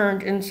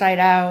turned inside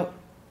out.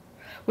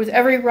 With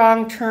every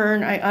wrong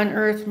turn, I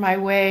unearth my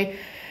way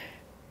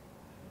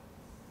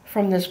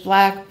from this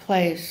black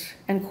place,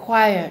 and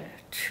quiet,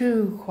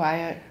 too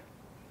quiet.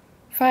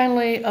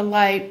 Finally, a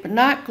light, but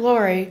not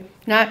glory,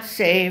 not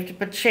saved,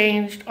 but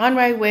changed, on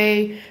my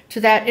way to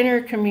that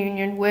inner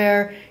communion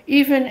where,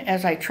 even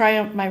as I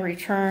triumph my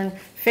return,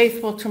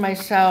 faithful to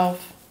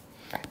myself,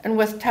 and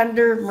with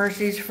tender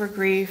mercies for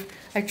grief,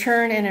 I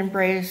turn and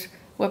embrace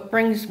what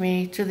brings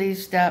me to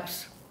these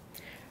depths.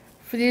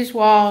 For these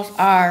walls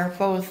are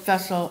both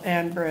vessel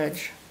and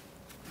bridge.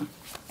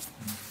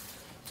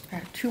 I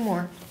have two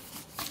more.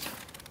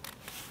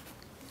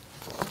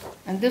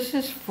 And this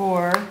is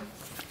for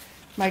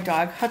my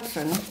dog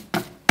Hudson,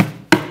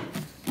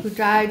 who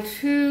died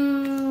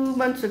 2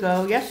 months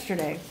ago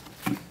yesterday.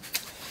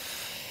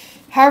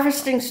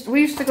 Harvesting,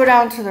 we used to go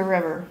down to the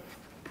river,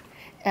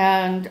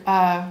 and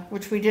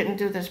which we didn't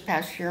do this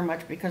past year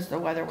much because the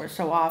weather was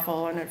so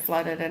awful and it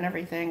flooded and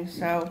everything.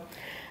 So,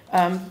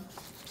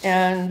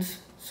 and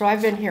so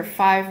I've been here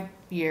 5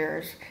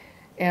 years,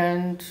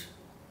 and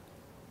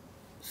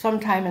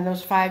sometime in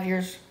those 5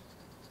 years,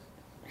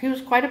 he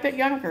was quite a bit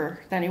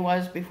younger than he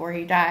was before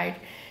he died.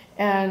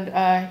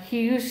 And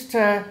he used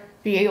to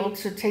be able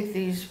to take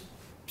these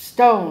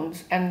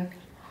stones and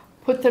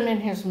put them in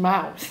his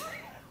mouth,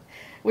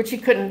 which he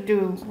couldn't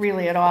do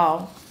really at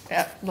all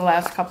the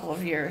last couple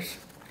of years.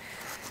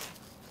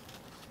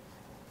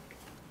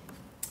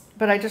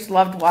 But I just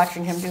loved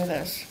watching him do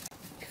this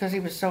because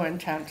he was so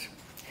intent.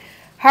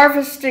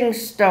 Harvesting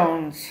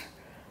stones.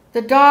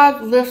 The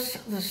dog lifts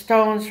the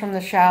stones from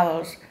the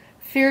shallows,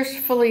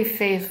 fiercely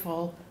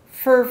faithful,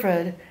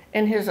 fervid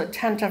in his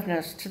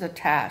attentiveness to the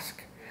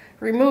task,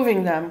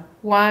 removing them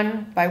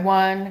one by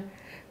one,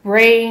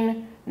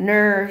 brain,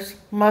 nerves,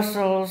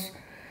 muscles,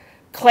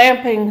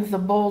 clamping the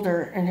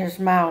boulder in his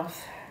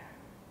mouth.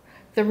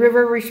 The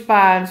river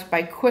responds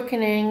by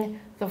quickening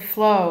the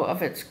flow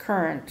of its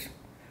current.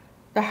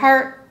 The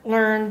heart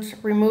learns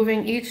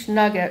removing each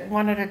nugget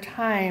one at a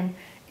time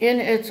in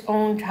its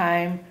own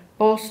time,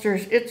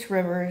 bolsters its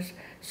rivers,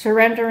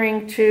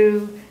 surrendering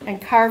to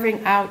and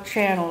carving out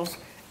channels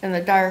in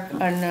the dark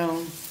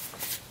unknown.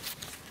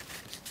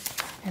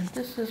 And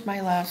this is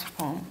my last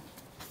poem.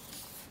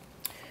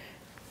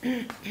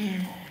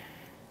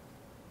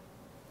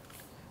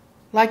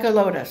 Like a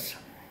lotus.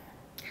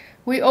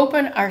 We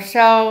open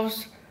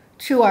ourselves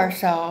to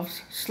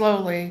ourselves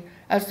slowly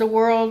as the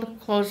world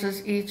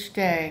closes each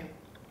day.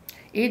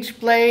 Each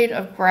blade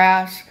of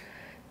grass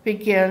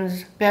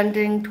begins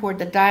bending toward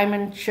the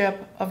diamond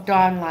chip of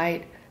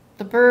dawnlight,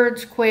 the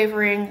birds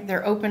quavering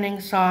their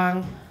opening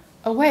song,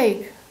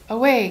 awake,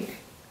 awake.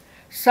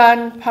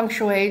 Sun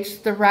punctuates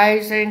the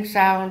rising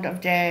sound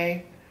of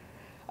day.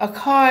 A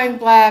cawing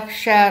black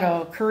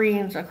shadow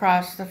careens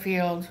across the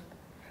field.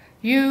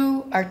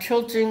 You are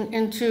tilting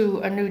into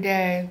a new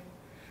day.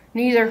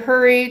 Neither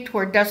hurry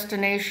toward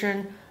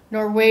destination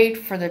nor wait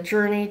for the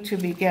journey to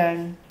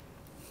begin.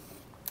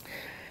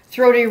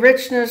 Throaty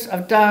richness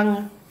of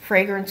dung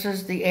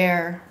fragrances the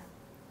air.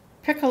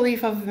 Pick a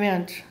leaf of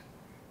mint,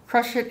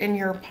 crush it in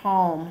your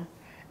palm,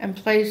 and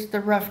place the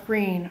rough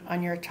green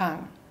on your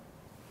tongue.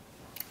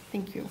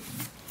 Thank you.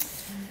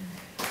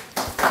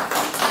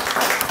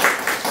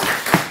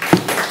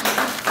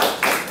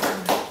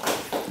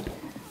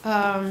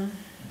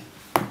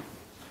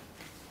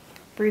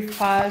 Brief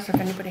pause if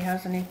anybody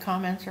has any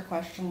comments or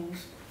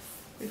questions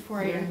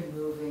before I. Very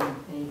moving.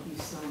 Thank you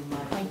so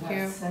much. Thank you.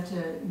 That's such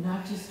a,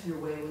 not just your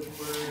way with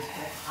words,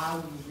 but how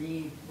you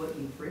read what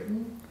you've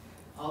written.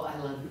 Oh, I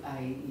love,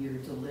 your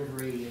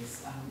delivery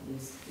is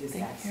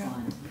Thank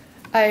excellent.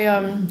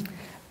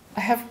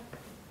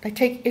 I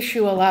take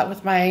issue a lot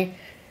with my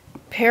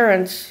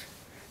parents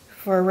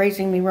for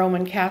raising me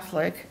Roman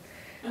Catholic,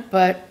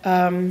 but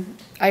I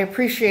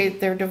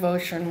appreciate their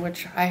devotion,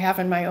 which I have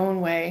in my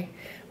own way.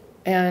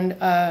 And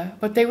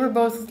but they were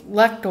both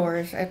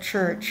lectors at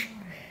church,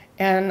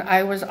 and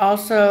I was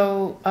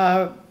also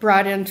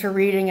brought into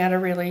reading at a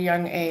really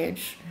young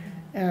age,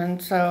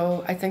 and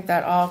so I think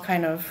that all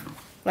kind of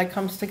like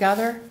comes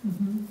together.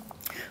 Mm-hmm.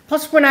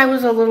 Plus, when I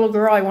was a little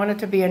girl, I wanted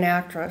to be an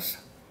actress.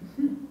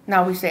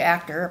 Now we say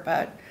actor,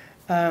 but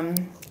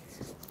and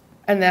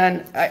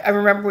then I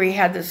remember we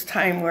had this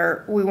time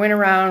where we went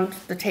around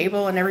the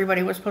table and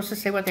everybody was supposed to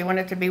say what they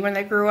wanted to be when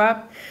they grew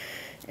up.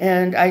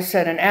 And I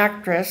said an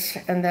actress,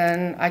 and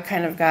then I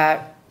kind of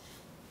got,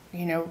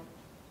 you know,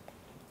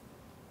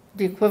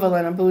 the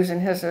equivalent of boos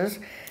and hisses.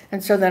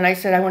 And so then I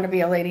said I want to be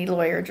a lady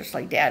lawyer just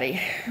like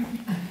Daddy.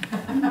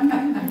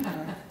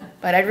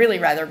 But I'd really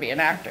rather be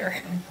an actor.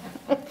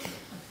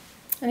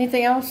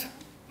 Anything else?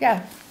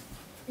 Yeah.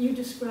 You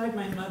described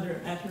my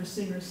mother at her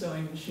Singer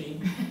sewing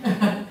machine.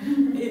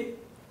 It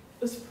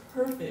was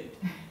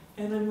perfect.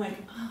 And I'm like,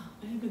 oh,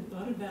 I haven't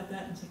thought about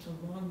that in such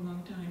a long,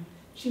 long time.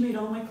 She made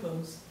all my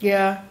clothes.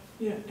 Yeah.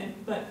 Yeah,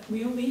 but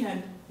we only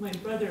had my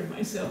brother and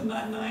myself,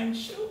 not 9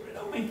 children.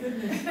 Oh my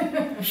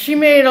goodness. She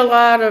made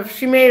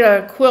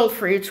a quilt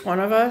for each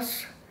one of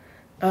us.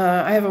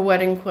 I have a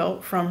wedding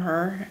quilt from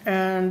her,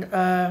 and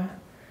I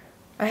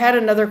had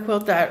another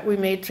quilt that we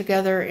made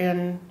together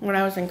when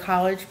I was in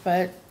college,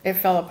 but it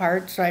fell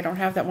apart, so I don't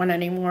have that one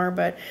anymore.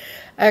 But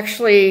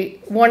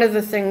actually, one of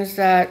the things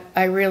that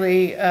I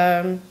really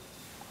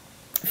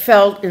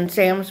felt in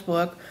Sam's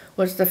book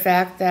was the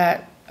fact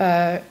that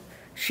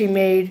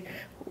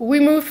we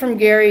moved from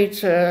Gary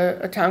to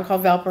a town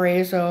called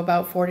Valparaiso,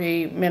 about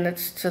 40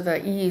 minutes to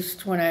the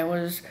east, when I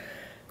was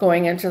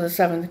going into the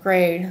 7th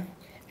grade.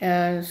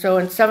 And so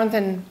in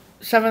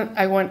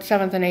I went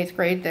 7th and 8th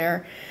grade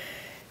there.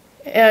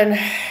 And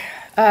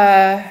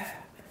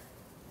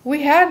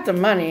we had the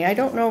money. I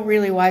don't know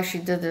really why she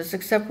did this,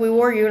 except we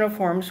wore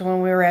uniforms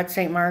when we were at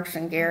St. Mark's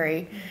and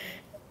Gary.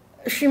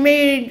 She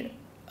made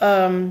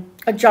a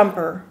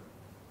jumper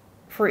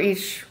for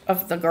each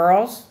of the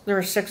girls. There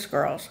were 6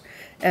 girls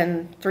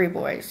and 3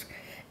 boys.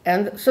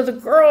 And so the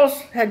girls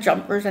had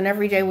jumpers, and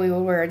every day we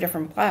would wear a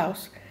different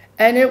blouse.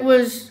 And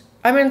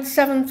I'm in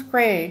 7th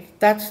grade.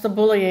 That's the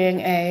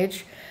bullying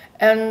age.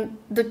 And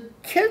the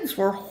kids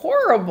were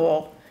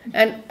horrible.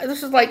 And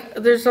this is like,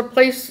 there's a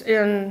place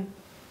in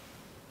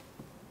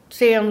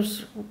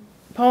Sam's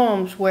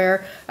poems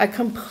where I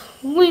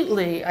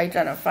completely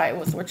identify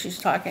with what she's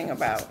talking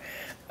about.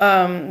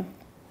 But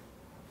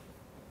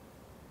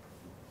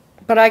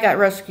I got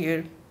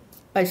rescued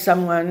by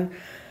someone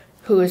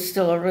who is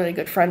still a really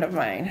good friend of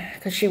mine,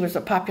 because she was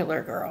a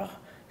popular girl.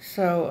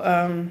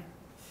 So,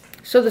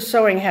 so the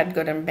sewing had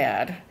good and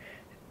bad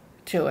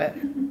to it,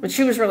 but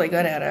she was really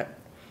good at it.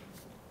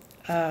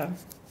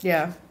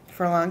 Yeah,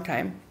 for a long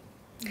time.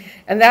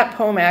 And that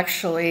poem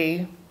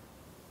actually,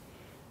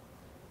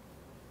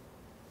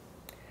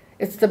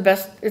 it's the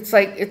best. It's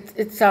like,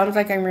 it sounds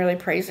like I'm really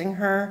praising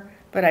her,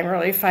 but I'm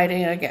really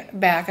fighting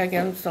back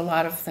against a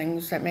lot of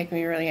things that make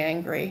me really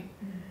angry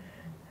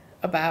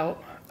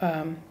about,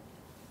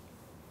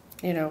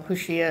 you know, who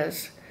she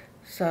is.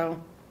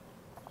 So,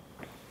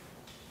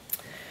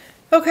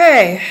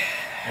 okay.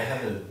 I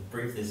have to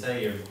briefly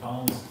say your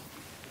poems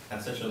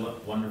have such a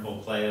wonderful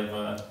play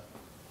of,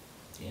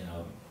 you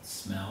know,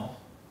 smell.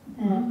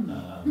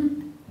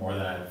 More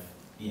than I've,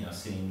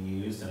 seen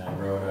used. And I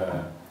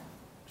wrote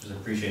just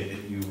appreciate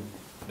that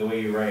the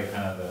way you write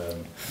kind of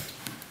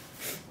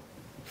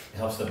it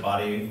helps the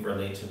body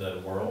relate to the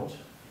world.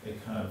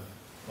 It kind of,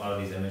 a lot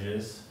of these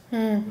images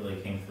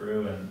really came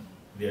through, and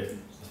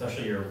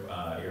especially your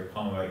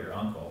poem about your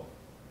uncle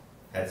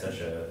had such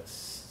a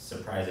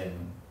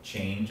surprising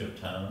change of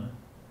tone.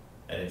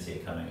 I didn't see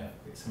it coming up.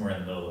 It's somewhere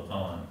in the middle of the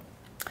poem.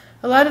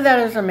 A lot of that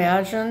is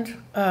imagined.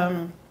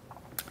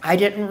 I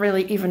didn't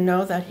really even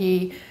know that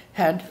he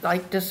had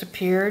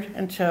disappeared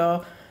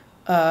until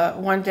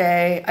one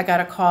day I got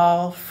a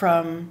call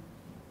from,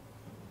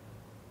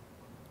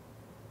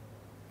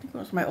 I think it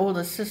was my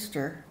oldest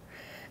sister,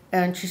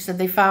 and she said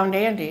they found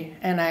Andy.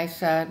 And I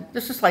said,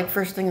 this is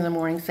first thing in the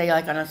morning, say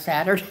on a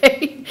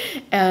Saturday,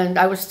 and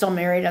I was still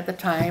married at the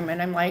time, and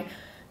I'm like,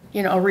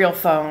 a real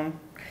phone.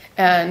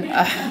 And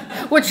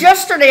which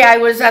yesterday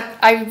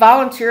I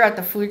volunteer at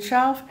the food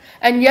shelf,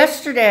 and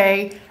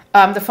yesterday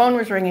the phone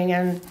was ringing,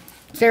 and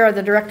Sarah,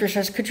 the director,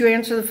 says, "Could you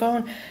answer the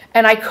phone?"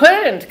 And I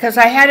couldn't, because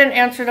I hadn't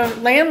answered a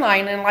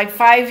landline in like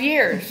 5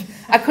 years.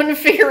 I couldn't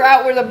figure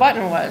out where the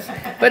button was.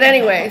 But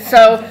anyway,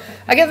 so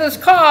I get this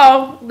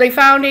call, they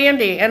found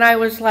Andy, and I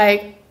was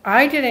like,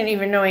 I didn't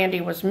even know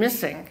Andy was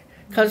missing,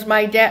 because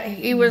my dad,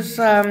 he was,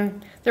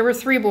 there were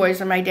 3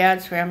 boys in my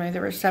dad's family,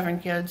 there were 7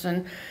 kids,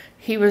 and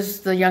he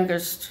was the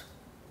youngest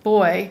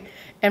boy.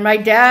 And my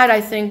dad,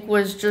 I think,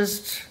 was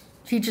just,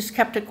 he just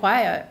kept it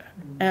quiet,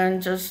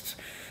 and just,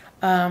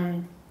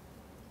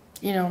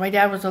 you know, my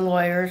dad was a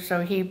lawyer,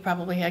 so he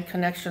probably had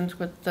connections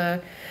with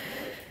the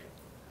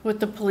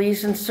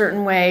police in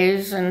certain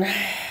ways, and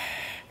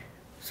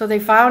so they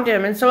found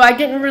him. And so I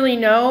didn't really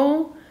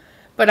know,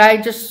 but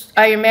there's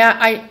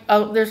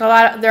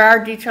there are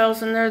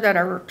details in there that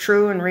are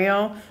true and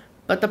real,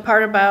 but the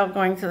part about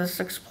going to the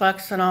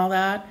Sixplex and all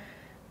that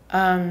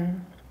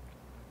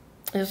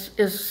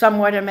is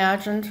somewhat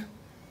imagined,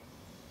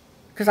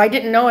 because I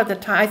didn't know at the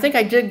time. I think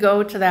I did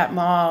go to that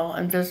mall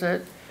and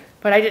visit,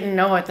 but I didn't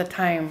know at the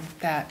time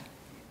that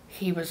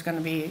he was going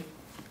to be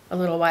a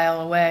little while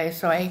away,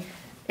 so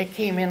it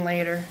came in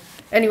later.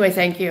 Anyway,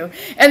 thank you.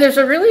 And there's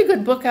a really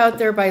good book out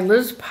there by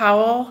Liz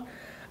Powell.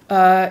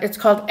 It's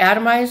called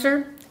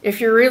Atomizer.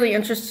 If you're really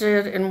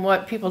interested in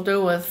what people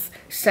do with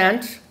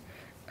scent,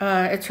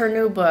 it's her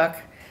new book.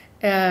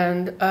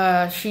 And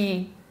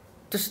she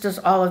just does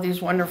all of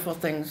these wonderful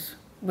things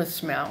with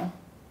smell.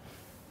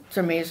 It's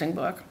an amazing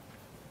book.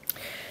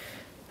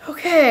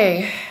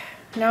 Okay,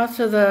 now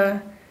to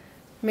the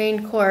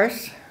main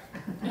course.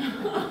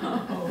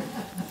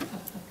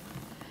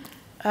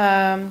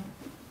 I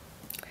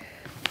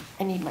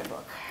need my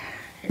book.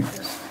 Here it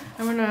is.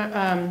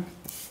 I'm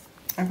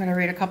gonna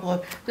read a couple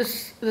of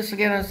this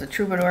again is the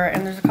Troubadour,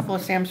 and there's a couple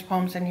of Sam's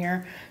poems in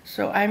here.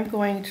 So I'm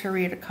going to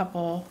read a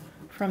couple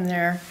from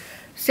there.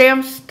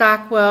 Sam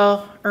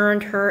Stockwell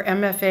earned her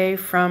MFA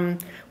from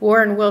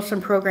Warren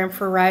Wilson Program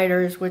for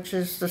Writers, which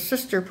is the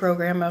sister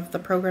program of the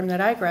program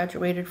that I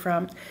graduated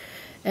from.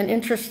 And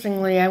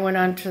interestingly, I went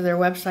onto their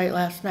website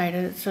last night,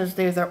 and it says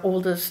they're the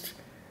oldest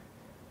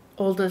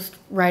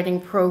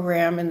writing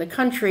program in the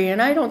country.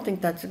 And I don't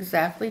think that's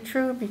exactly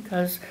true,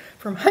 because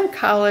Vermont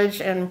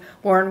College and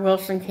Warren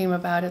Wilson came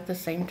about at the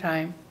same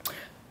time.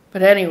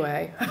 But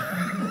anyway,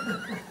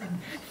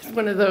 it's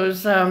one of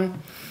those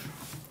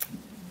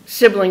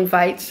sibling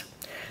fights.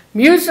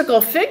 Musical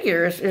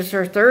Figures is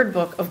her 3rd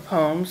book of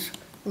poems.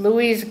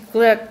 Louise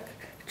Glick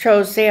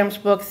chose Sam's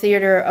book,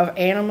 Theater of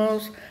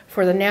Animals,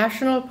 for the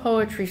National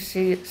Poetry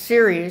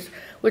Series,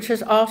 which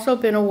has also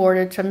been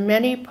awarded to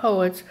many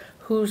poets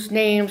whose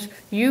names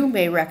you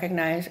may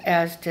recognize,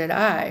 as did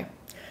I.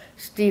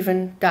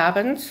 Stephen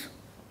Dobbins,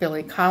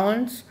 Billy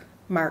Collins,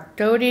 Mark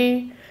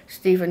Doty,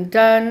 Stephen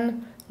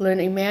Dunn, Lynn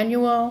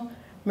Emanuel,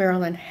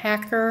 Marilyn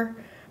Hacker,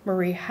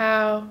 Marie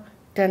Howe,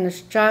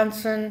 Dennis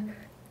Johnson,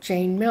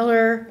 Jane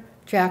Miller,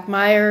 Jack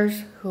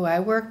Myers, who I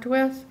worked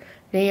with,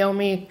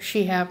 Naomi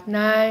Shihab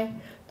Nye,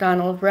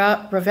 Donald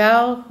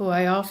Ravel, who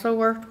I also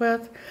worked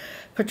with,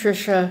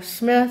 Patricia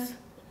Smith,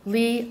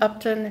 Lee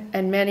Upton,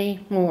 and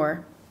many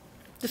more.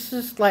 This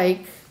is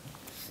like,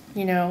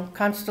 you know,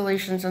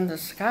 constellations in the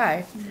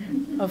sky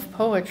of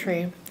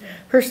poetry.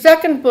 Her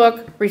 2nd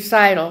book,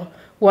 Recital,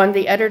 won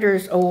the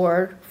Editor's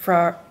Award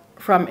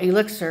from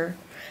Elixir.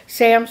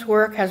 Sam's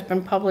work has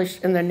been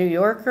published in The New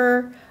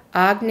Yorker,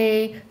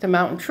 Agni, The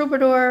Mountain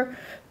Troubadour,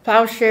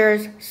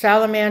 Plowshares,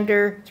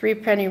 Salamander,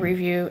 Threepenny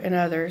Review, and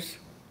others.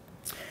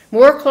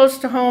 More close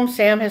to home,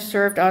 Sam has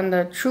served on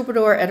the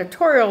Troubadour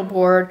editorial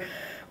board,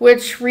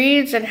 which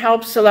reads and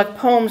helps select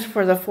poems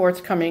for the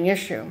forthcoming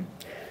issue.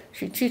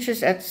 She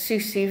teaches at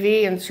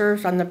CCV and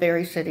serves on the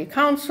Barre City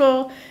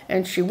Council,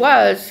 and she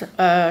was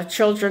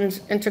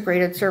Children's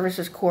Integrated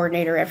Services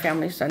Coordinator at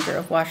Family Center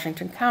of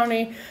Washington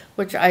County,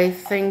 which I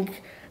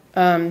think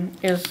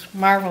is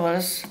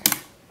marvelous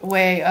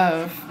way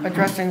of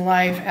addressing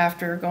life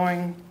after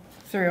going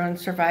through and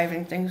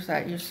surviving things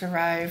that you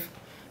survive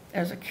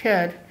as a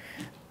kid.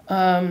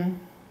 Her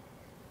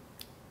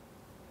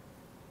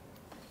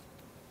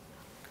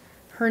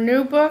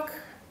new book,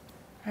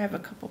 I have a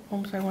couple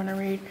poems I want to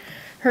read.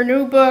 Her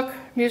new book,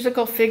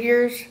 Musical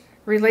Figures,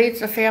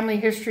 relates a family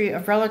history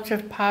of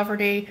relative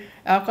poverty,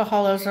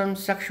 alcoholism,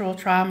 sexual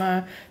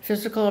trauma,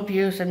 physical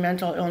abuse, and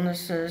mental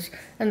illnesses,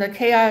 and the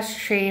chaos,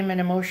 shame, and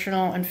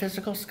emotional and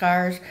physical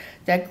scars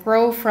that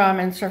grow from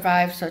and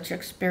survive such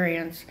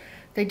experience.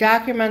 They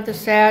document the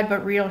sad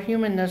but real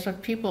humanness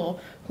of people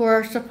who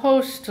are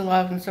supposed to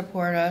love and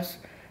support us,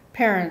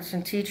 parents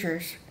and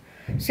teachers.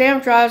 Sam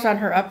draws on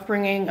her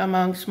upbringing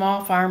among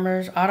small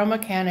farmers, auto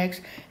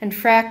mechanics, and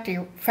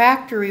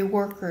factory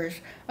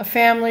workers, a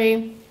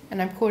family,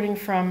 and I'm quoting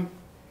from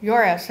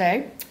your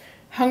essay,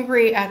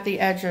 hungry at the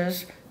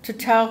edges, to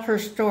tell her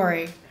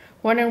story,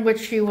 one in which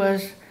she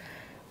was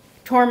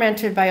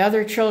tormented by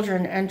other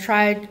children and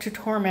tried to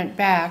torment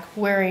back,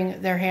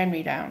 wearing their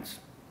hand-me-downs.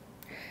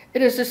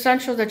 It is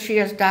essential that she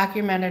has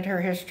documented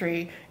her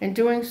history. In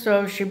doing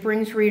so, she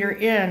brings reader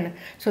in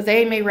so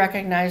they may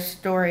recognize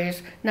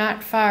stories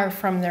not far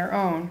from their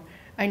own.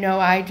 I know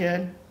I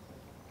did.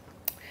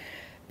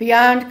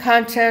 Beyond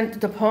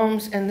content, the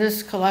poems in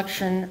this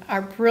collection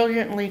are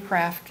brilliantly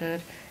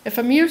crafted. If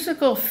a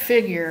musical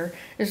figure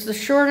is the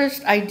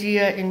shortest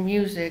idea in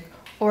music,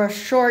 or a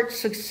short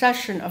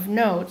succession of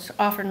notes,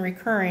 often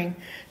recurring,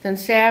 then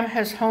Sam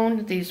has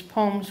honed these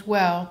poems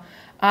well,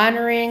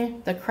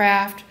 honoring the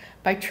craft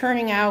by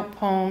turning out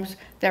poems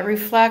that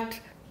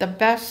reflect the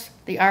best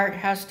the art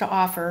has to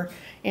offer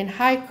in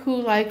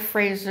haiku-like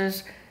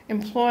phrases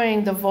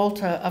employing the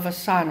volta of a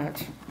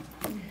sonnet.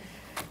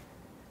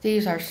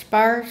 These are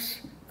sparse,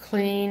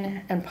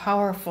 clean, and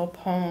powerful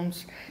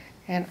poems,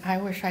 and I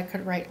wish I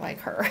could write like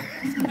her,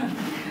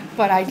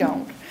 but I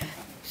don't.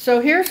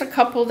 So here's a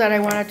couple that I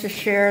wanted to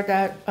share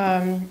that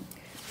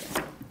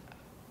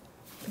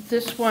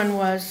this one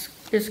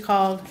is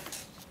called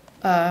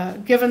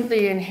Given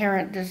the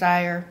Inherent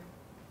Desire.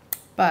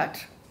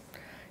 But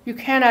you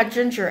cannot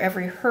ginger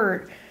every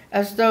hurt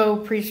as though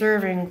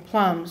preserving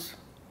plums.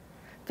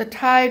 The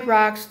tide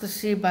rocks the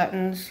sea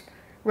buttons,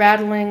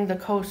 rattling the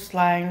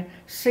coastline,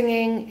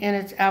 singing in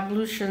its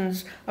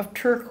ablutions of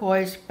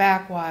turquoise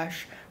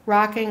backwash,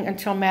 rocking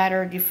until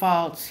matter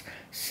defaults.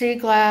 Sea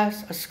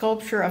glass, a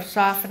sculpture of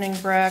softening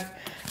breath,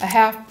 a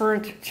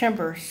half-burnt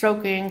timber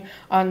soaking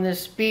on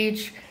this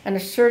beach, and a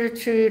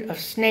certitude of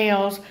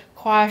snails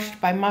quashed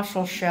by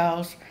mussel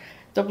shells.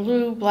 The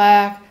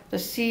blue-black, the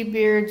sea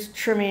beards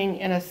trimming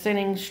in a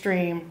thinning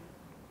stream.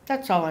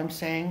 That's all I'm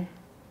saying.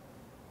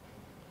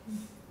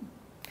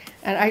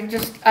 And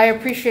I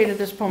appreciated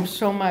this poem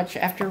so much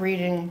after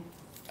reading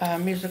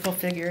Musical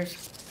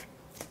Figures.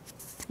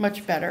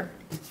 Much better.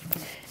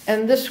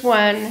 And this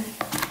one,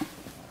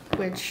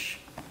 which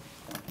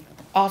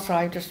also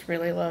I just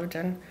really loved,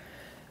 and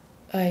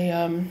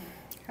I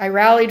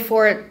rallied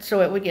for it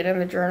so it would get in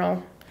the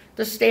journal.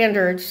 The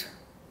Standards.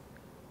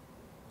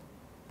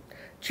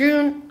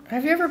 June,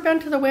 have you ever been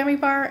to the Whammy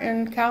Bar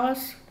in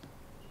Calais?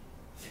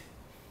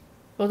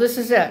 Well, this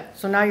is it.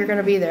 So now you're going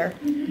to be there.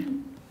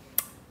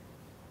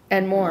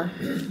 And more.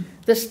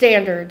 The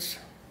Standards.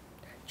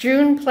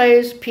 June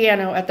plays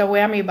piano at the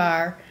Whammy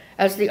Bar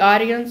as the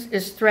audience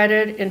is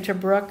threaded into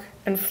brook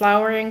and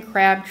flowering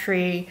crab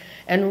tree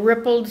and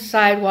rippled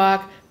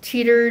sidewalk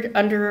teetered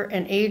under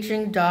an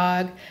aging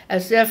dog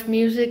as if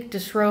music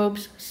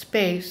disrobes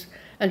space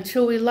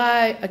until we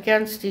lie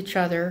against each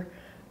other,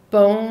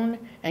 bone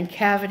and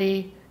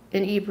cavity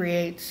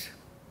inebriates.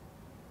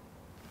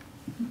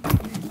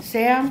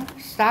 Sam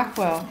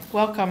Stockwell,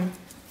 welcome.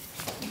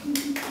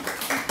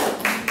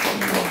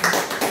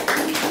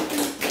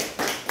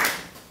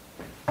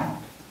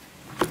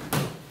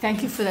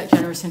 Thank you for that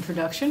generous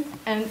introduction,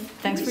 and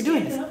thanks for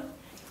doing this.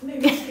 May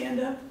we stand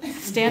up?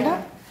 Stand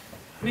up?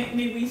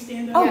 May we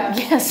stand up? Oh, Yeah.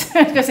 yes.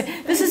 I was gonna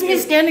say, this is me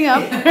standing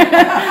up.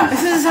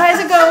 This is as high as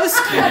it goes.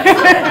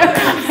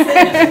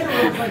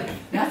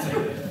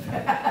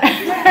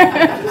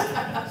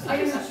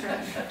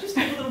 Just a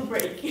little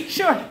break.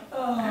 Sure.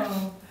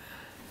 Oh,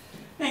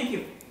 thank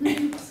you.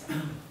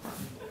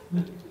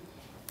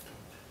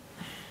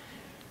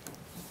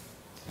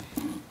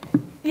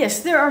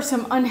 Yes, there are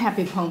some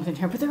unhappy poems in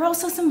here, but there are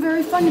also some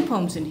very funny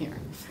poems in here.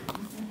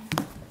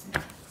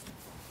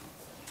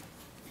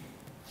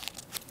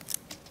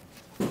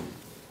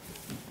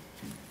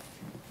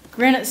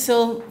 Granite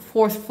sill,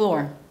 fourth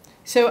floor.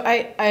 So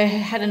I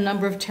had a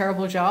number of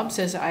terrible jobs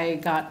as I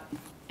got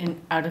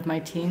out of my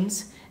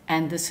teens,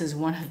 and this is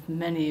one of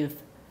many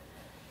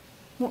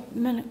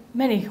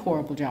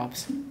horrible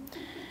jobs.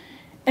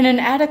 In an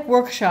attic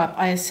workshop,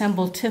 I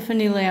assembled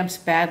Tiffany lamps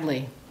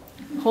badly,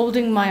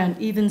 holding my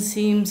uneven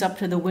seams up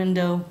to the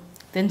window,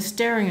 then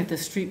staring at the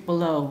street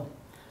below,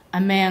 a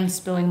man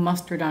spilling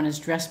mustard on his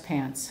dress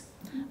pants,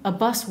 a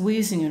bus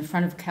wheezing in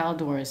front of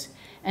Caldor's,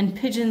 and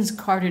pigeons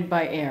carted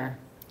by air.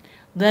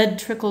 Lead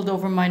trickled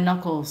over my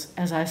knuckles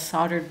as I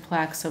soldered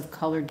plaques of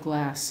colored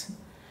glass.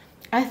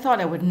 I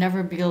thought I would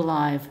never be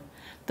alive.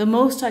 The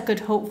most I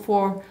could hope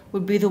for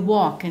would be the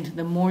walk into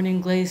the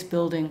morning glaze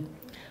building,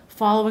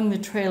 following the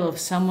trail of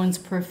someone's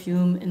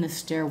perfume in the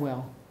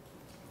stairwell.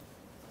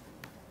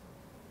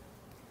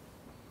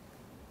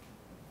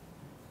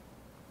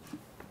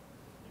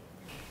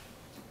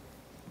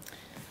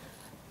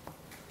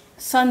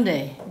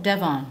 Sunday,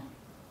 Devon.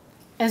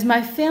 As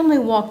my family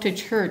walked to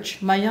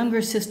church, my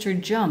younger sister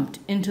jumped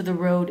into the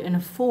road and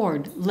a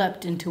Ford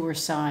leapt into her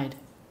side.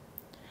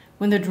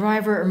 When the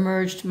driver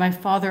emerged, my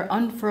father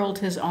unfurled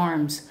his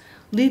arms,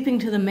 leaping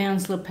to the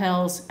man's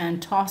lapels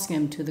and tossing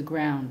him to the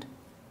ground.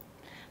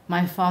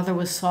 My father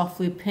was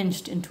softly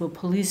pinched into a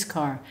police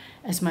car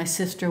as my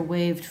sister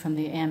waved from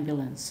the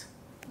ambulance.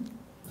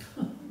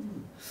 Wow.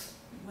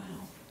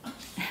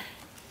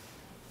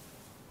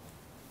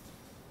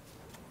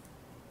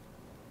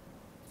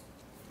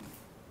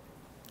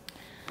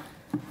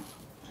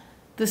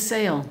 The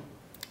sale.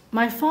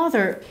 My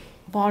father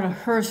bought a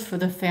hearse for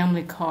the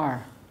family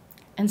car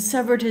and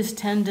severed his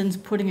tendons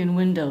putting in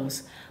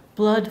windows,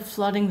 blood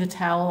flooding the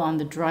towel on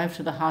the drive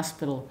to the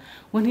hospital.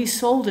 When he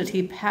sold it,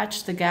 he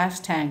patched the gas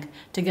tank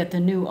to get the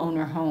new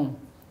owner home.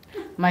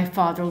 My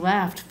father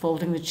laughed,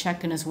 folding the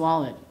check in his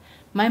wallet.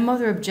 My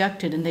mother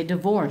objected, and they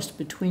divorced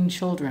between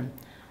children,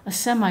 a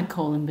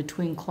semicolon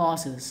between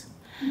clauses.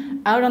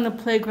 Out on the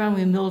playground,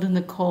 we milled in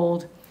the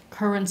cold,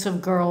 currents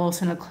of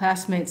girls, and a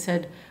classmate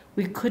said,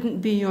 we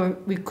couldn't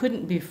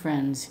be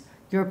friends,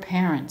 your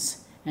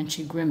parents, and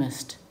she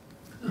grimaced.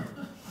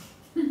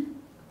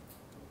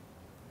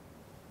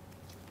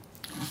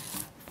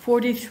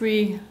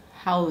 43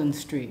 Howland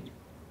Street.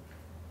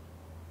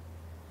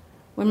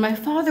 When my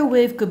father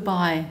waved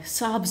goodbye,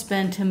 sobs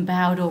bent him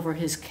bowed over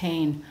his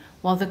cane,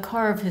 while the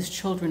car of his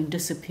children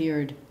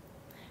disappeared.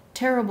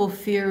 Terrible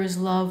fear is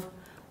love,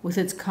 with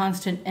its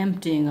constant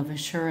emptying of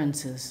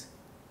assurances.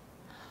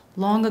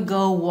 Long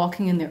ago,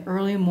 walking in the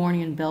early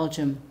morning in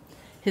Belgium,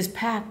 his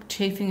pack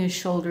chafing his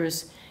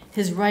shoulders,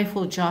 his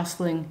rifle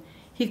jostling,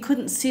 he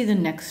couldn't see the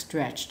next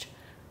stretch,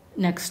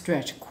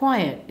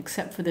 quiet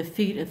except for the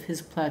feet of his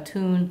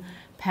platoon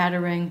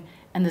pattering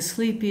and the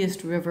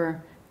sleepiest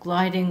river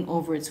gliding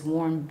over its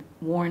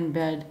worn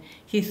bed.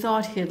 He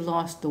thought he had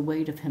lost the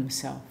weight of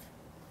himself.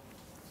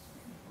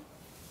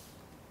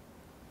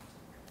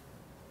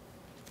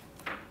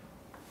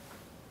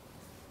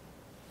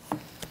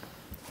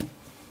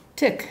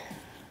 Tick.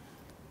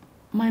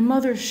 My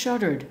mother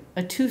shuddered,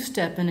 a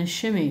two-step and a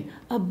shimmy,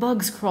 a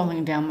bug's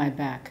crawling down my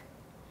back.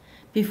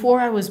 Before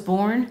I was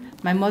born,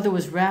 my mother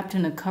was wrapped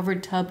in a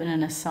covered tub in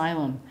an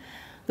asylum.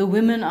 The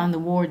women on the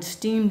ward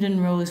steamed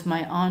and rose,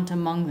 my aunt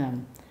among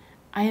them.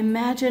 I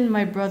imagined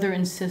my brother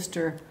and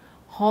sister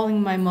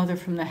hauling my mother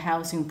from the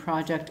housing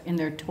project in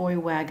their toy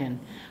wagon,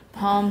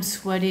 palms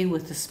sweaty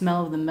with the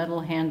smell of the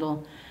metal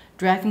handle,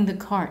 dragging the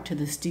cart to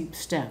the steep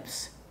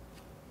steps.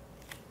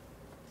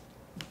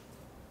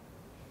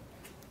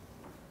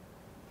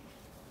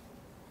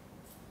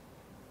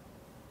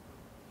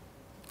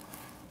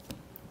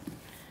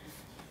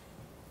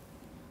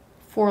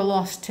 For a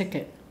lost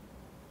ticket.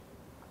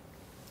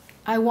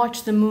 I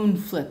watch the moon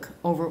flick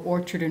over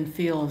orchard and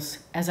fields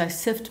as I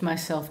sift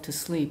myself to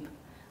sleep,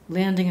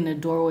 landing in a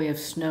doorway of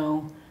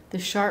snow, the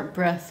sharp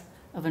breath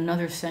of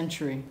another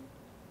century.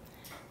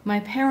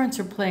 My parents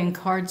are playing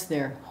cards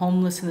there,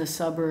 homeless in the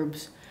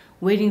suburbs,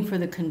 waiting for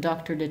the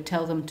conductor to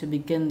tell them to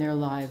begin their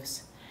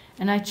lives.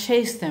 And I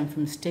chase them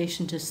from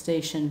station to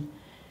station,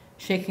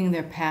 shaking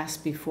their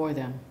past before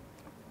them.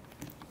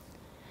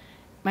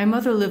 My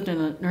mother lived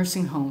in a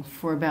nursing home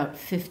for about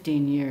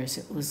 15 years.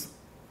 It was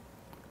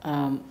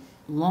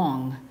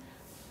long,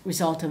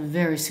 result of a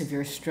very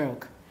severe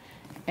stroke.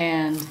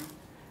 And,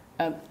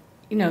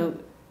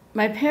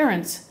 my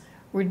parents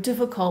were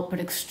difficult but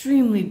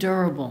extremely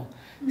durable.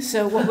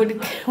 So what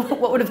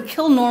would have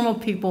killed normal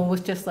people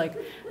was just like,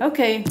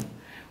 okay,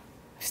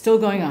 still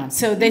going on.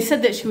 So they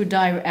said that she would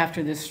die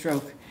after this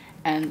stroke,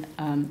 and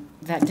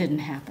that didn't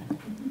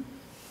happen.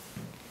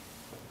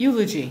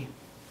 Eulogy.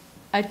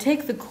 I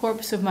take the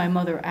corpse of my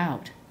mother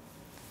out.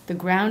 The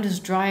ground is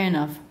dry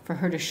enough for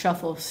her to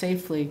shuffle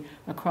safely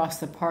across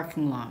the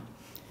parking lot.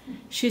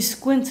 She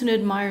squints and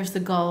admires the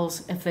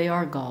gulls, if they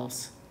are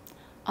gulls.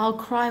 I'll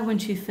cry when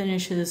she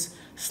finishes,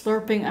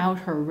 slurping out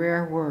her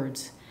rare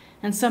words,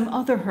 and some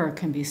other her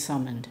can be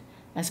summoned,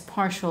 as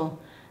partial,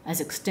 as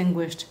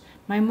extinguished.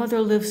 My mother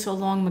lived so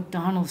long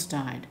McDonald's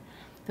died.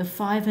 The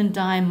 5 and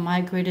dime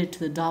migrated to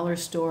the dollar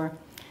store,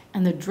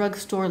 and the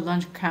drugstore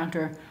lunch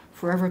counter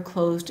forever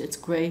closed its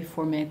gray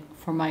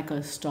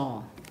Formica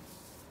stall.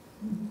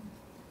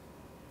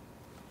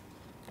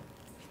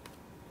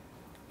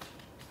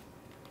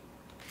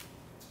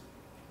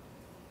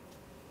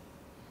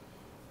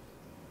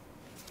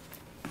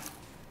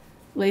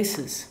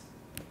 Laces.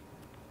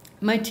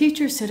 My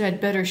teacher said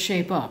I'd better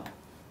shape up,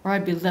 or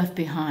I'd be left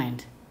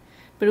behind.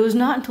 But it was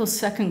not until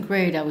 2nd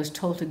grade I was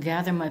told to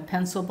gather my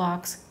pencil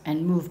box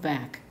and move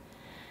back.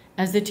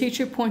 As the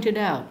teacher pointed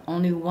out,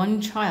 only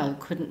one child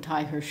couldn't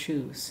tie her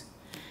shoes.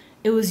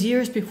 It was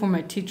years before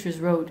my teachers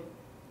wrote,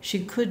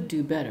 she could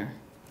do better.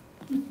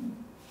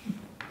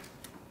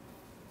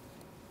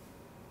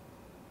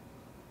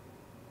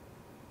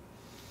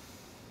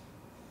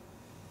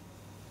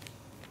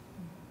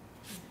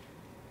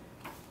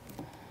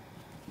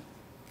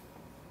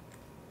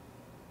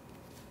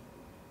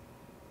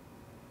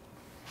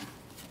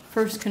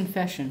 First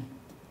confession.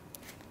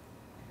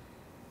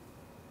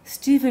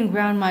 Stephen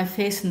ground my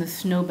face in the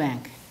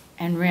snowbank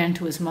and ran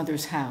to his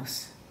mother's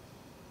house.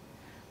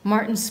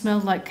 Martin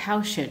smelled like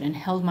cow shit and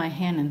held my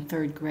hand in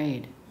 3rd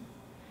grade.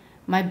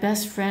 My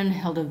best friend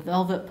held a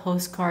velvet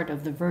postcard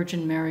of the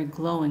Virgin Mary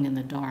glowing in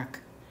the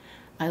dark.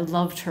 I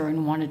loved her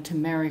and wanted to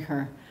marry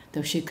her,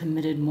 though she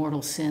committed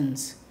mortal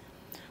sins.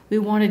 We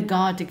wanted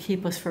God to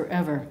keep us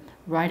forever,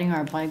 riding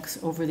our bikes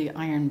over the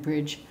iron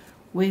bridge,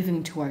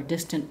 waving to our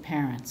distant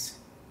parents.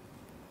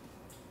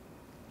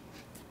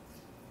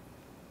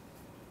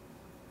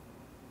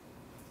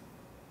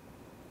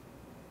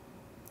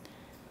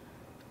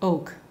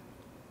 Oak.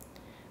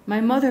 My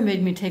mother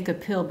made me take a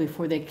pill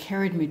before they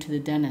carried me to the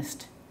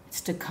dentist.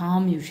 It's to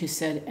calm you, she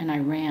said, and I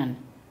ran.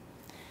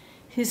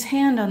 His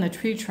hand on the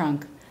tree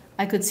trunk,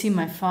 I could see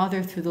my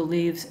father through the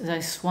leaves as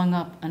I swung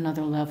up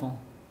another level.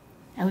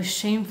 I was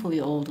shamefully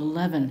old,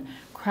 11,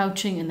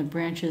 crouching in the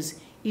branches,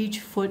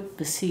 each foot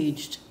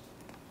besieged.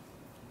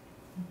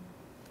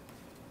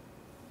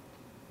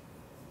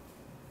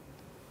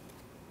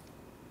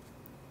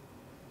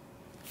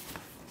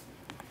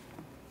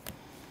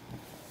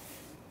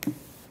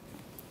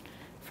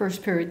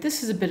 First period,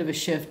 this is a bit of a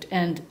shift,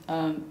 and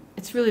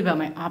it's really about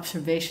my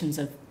observations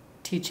of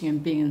teaching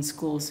and being in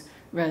schools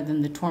rather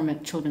than the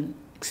torment children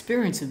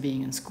experience of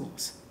being in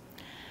schools.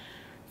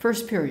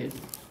 First period.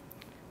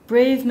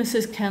 Brave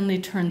Mrs.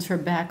 Kenley turns her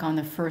back on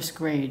the first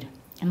grade,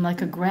 and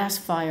like a grass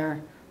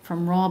fire,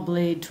 from raw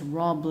blade to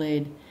raw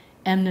blade,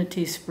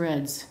 enmity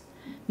spreads.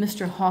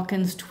 Mr.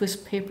 Hawkins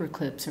twists paper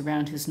clips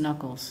around his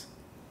knuckles.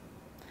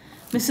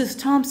 Mrs.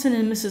 Thompson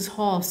and Mrs.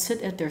 Hall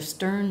sit at their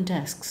stern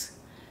desks,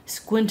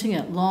 squinting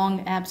at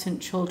long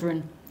absent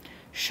children,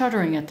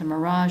 shuddering at the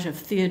mirage of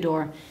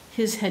Theodore,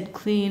 his head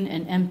clean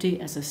and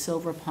empty as a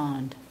silver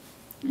pond.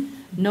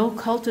 No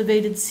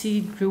cultivated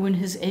seed grew in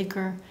his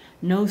acre,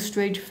 no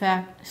stray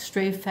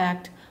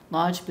fact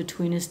lodged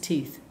between his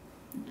teeth.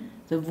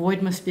 The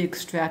void must be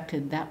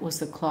extracted, that was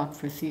the clock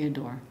for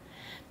Theodore.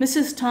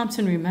 Mrs.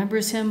 Thompson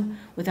remembers him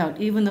without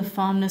even the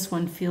fondness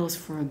one feels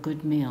for a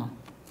good meal.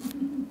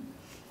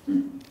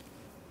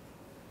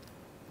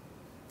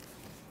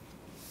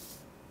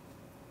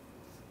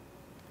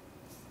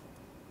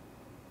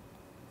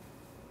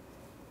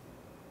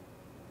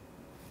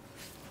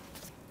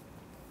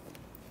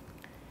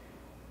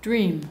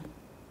 Dream.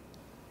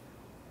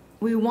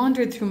 We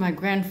wandered through my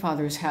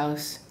grandfather's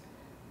house,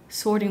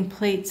 sorting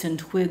plates and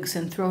twigs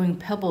and throwing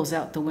pebbles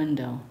out the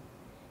window.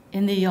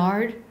 In the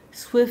yard,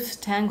 swifts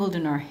tangled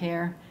in our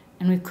hair,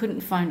 and we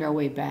couldn't find our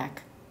way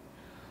back.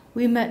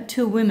 We met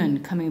 2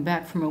 women coming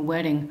back from a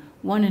wedding,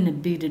 one in a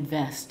beaded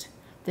vest.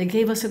 They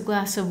gave us a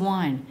glass of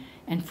wine,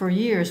 and for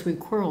years we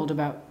quarreled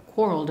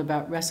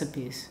about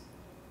recipes.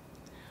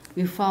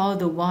 We followed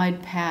the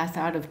wide path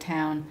out of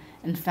town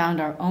and found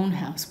our own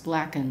house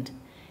blackened.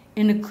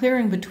 In a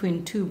clearing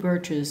between 2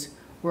 birches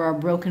were our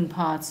broken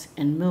pots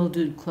and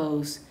mildewed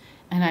clothes,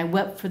 and I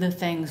wept for the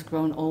things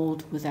grown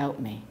old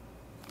without me.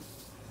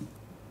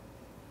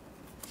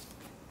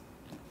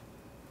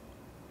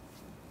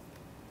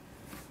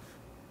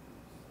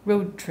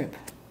 Road trip.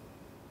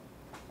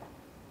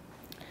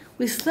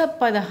 We slept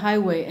by the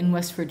highway in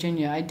West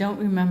Virginia. I don't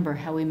remember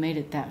how we made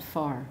it that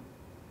far.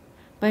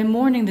 By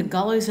morning, the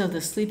gullies of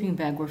the sleeping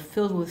bag were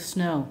filled with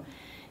snow.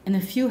 In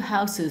the few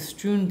houses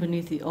strewn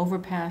beneath the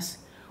overpass,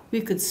 we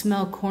could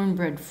smell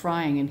cornbread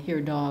frying and hear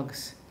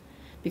dogs.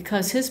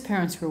 Because his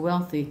parents were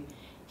wealthy,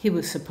 he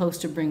was supposed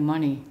to bring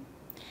money.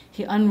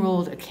 He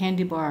unrolled a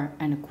candy bar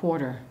and a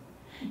quarter,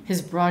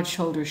 his broad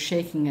shoulders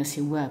shaking as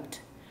he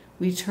wept.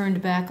 We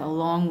turned back a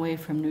long way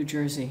from New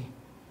Jersey.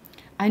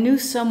 I knew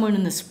someone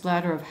in the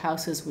splatter of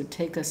houses would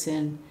take us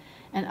in,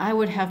 and I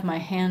would have my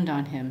hand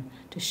on him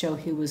to show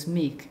he was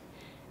meek,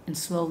 and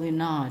slowly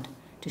nod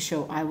to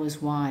show I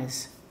was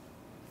wise.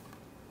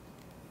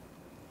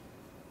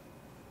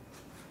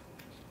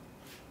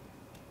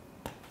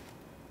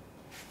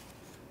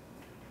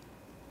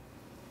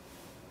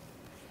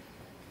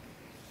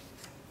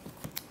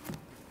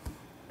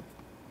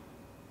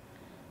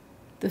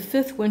 The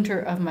 5th winter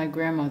of my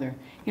grandmother.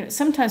 You know,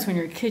 sometimes when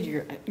you're a kid,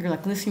 you're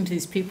like listening to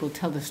these people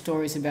tell the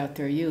stories about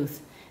their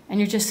youth, and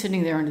you're just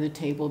sitting there under the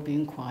table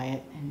being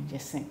quiet, and you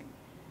just think,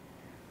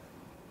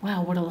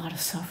 wow, what a lot of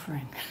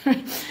suffering.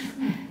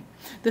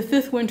 The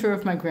 5th winter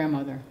of my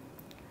grandmother.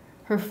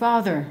 Her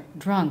father,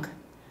 drunk,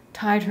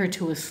 tied her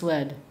to a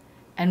sled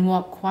and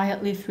walked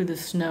quietly through the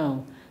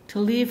snow to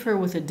leave her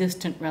with a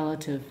distant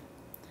relative.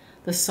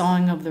 The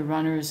sawing of the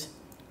runners,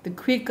 the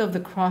creak of the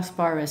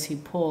crossbar as he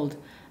pulled,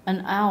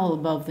 an owl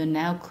above the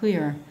now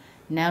clear,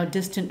 now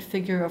distant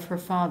figure of her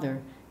father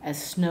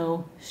as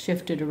snow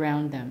shifted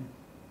around them.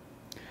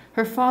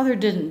 Her father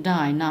didn't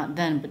die, not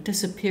then, but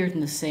disappeared in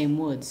the same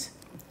woods.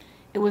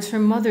 It was her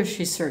mother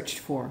she searched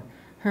for,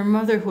 her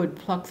mother who had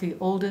plucked the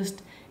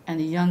oldest and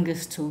the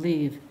youngest to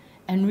leave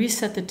and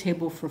reset the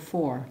table for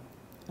 4,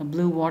 a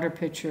blue water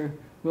pitcher,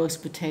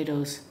 roast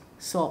potatoes,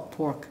 salt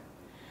pork.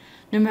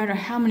 No matter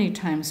how many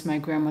times my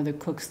grandmother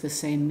cooks the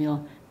same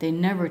meal, they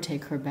never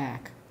take her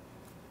back.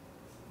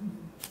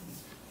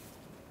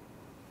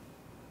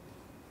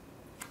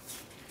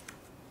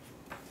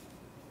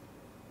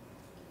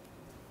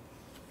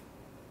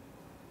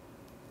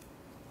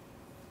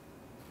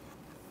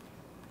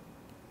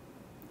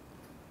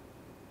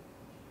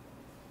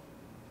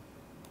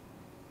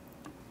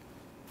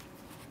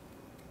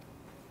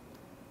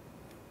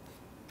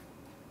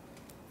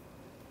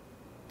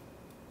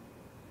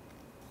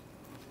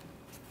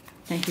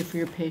 Thank you for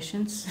your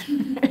patience.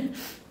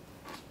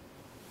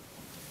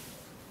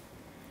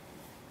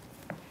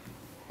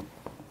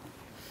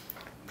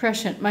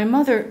 Prescient. My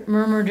mother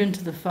murmured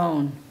into the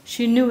phone.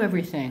 She knew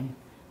everything,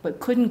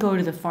 but couldn't go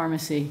to the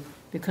pharmacy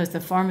because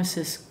the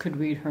pharmacist could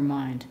read her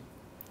mind.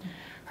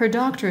 Her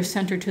doctor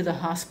sent her to the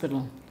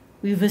hospital.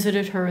 We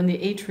visited her in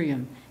the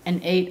atrium and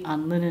ate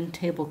on linen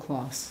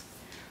tablecloths.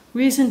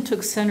 Reason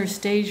took center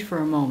stage for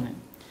a moment.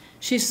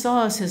 She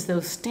saw us as though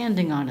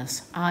standing on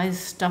us, eyes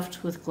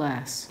stuffed with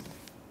glass.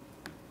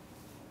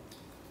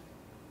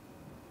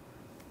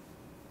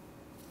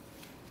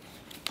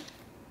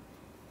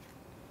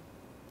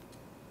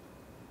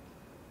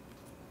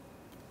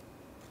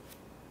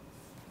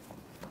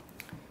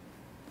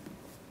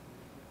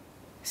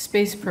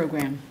 Space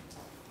program.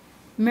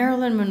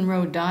 Marilyn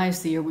Monroe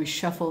dies the year we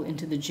shuffle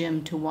into the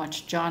gym to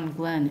watch John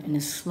Glenn in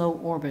his slow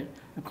orbit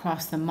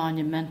across the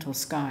monumental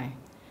sky.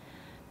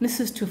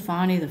 Mrs.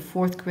 Tufani, the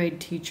fourth grade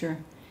teacher,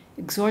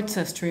 exhorts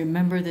us to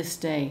remember this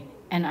day,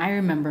 and I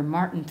remember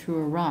Martin threw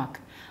a rock,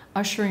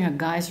 ushering a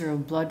geyser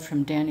of blood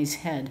from Danny's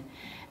head,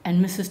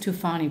 and Mrs.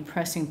 Tufani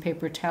pressing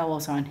paper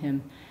towels on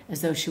him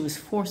as though she was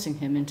forcing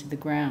him into the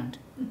ground.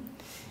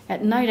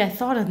 At night I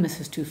thought of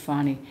Mrs.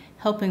 Tufani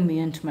helping me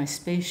into my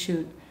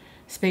spaceship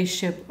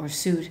or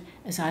suit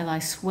as I lie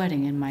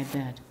sweating in my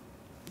bed.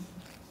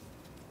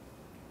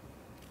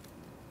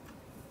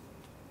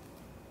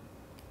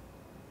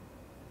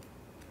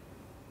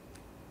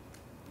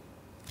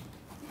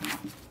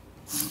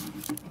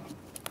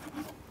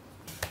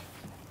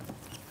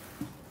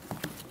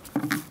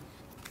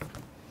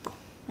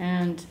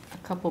 And a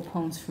couple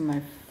poems from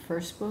my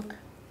first book,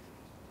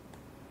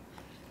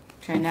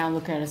 which I now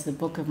look at as the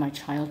book of my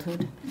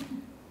childhood.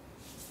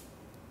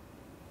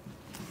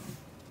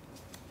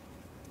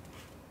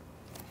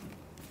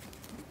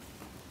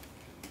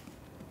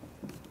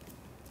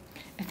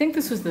 I think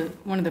this was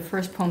one of the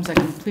first poems I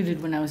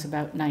completed when I was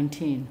about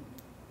 19.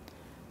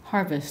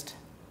 Harvest.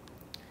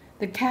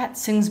 The cat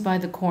sings by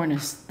the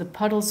cornice, the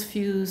puddles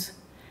fuse,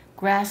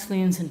 grass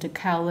leans into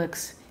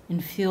cowlicks in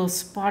fields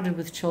spotted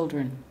with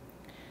children.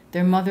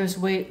 Their mothers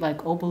wait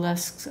like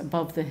obelisks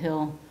above the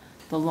hill,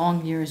 the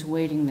long years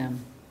waiting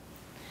them.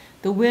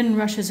 The wind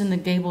rushes in the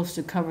gables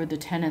to cover the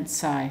tenant's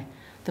sigh.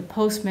 The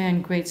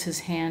postman grates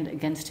his hand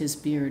against his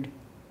beard.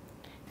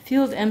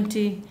 Field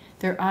empty,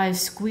 their eyes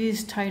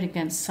squeezed tight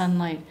against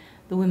sunlight,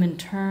 the women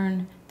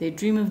turn, they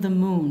dream of the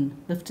moon,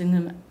 lifting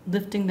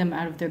them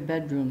out of their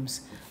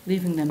bedrooms,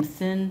 leaving them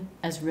thin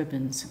as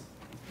ribbons.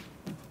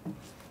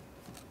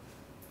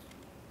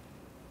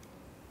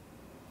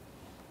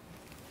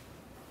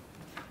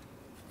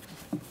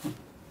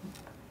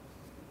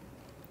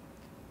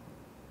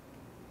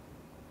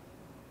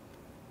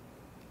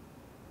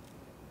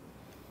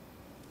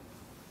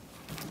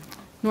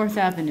 North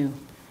Avenue.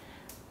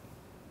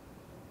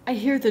 I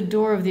hear the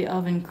door of the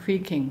oven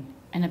creaking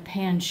and a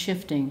pan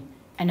shifting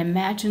and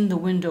imagine the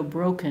window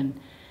broken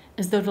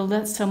as though to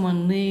let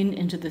someone lean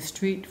into the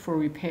street for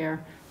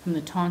repair from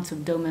the taunts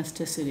of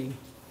domesticity.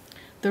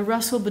 The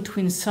rustle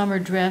between summer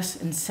dress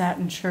and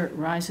satin shirt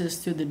rises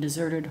through the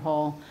deserted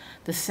hall,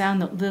 the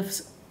sound that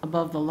lifts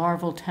above the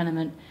larval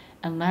tenement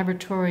and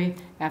laboratory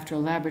after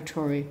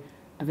laboratory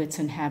of its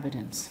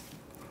inhabitants.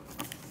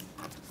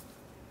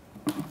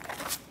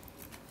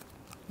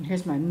 And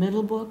here's my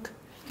middle book.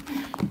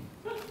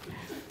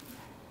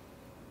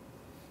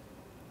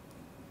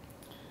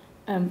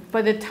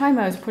 By the time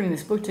I was putting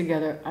this book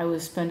together, I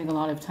was spending a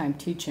lot of time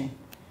teaching.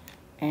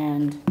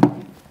 And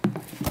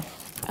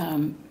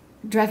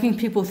dragging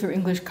people through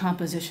English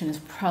composition is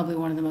probably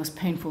one of the most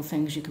painful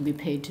things you can be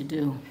paid to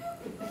do.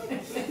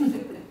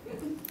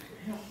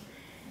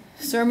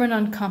 Sermon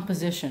on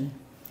composition.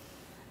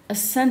 A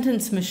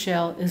sentence,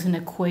 Michelle, is an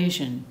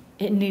equation.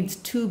 It needs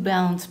two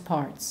balanced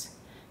parts.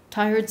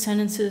 Tired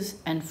sentences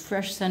and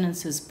fresh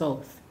sentences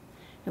both.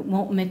 It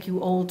won't make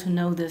you old to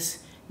know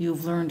this.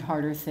 You've learned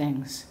harder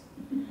things.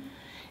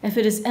 If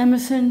it is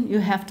Emerson you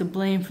have to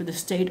blame for the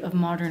state of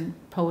modern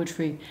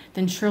poetry,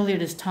 then surely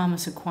it is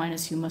Thomas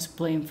Aquinas you must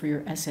blame for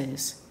your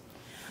essays.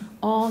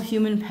 All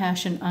human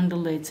passion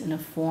undulates in a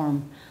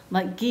form,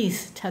 like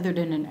geese tethered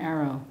in an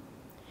arrow.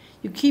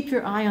 You keep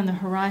your eye on the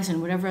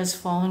horizon. Whatever has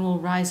fallen will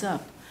rise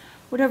up.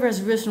 Whatever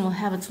has risen will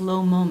have its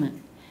low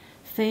moment.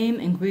 Fame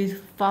and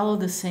grief follow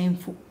the same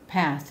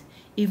path,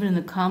 even in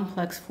the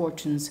complex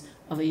fortunes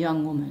of a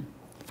young woman.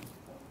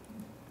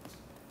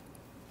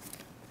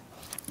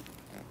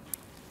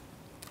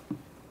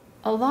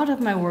 A lot of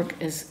my work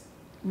is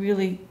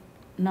really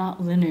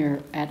not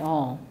linear at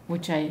all,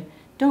 which I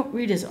don't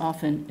read as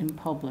often in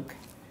public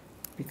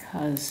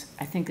because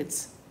I think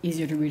it's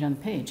easier to read on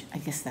the page. I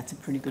guess that's a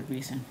pretty good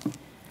reason.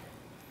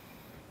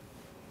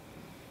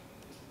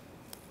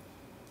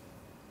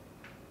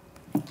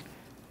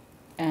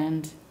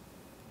 And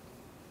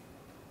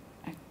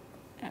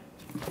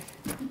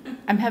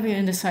I'm having an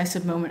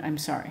indecisive moment, I'm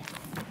sorry.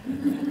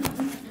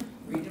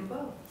 Read them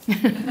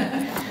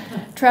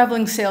both.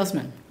 Traveling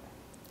salesman.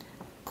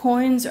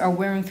 Coins are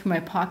wearing through my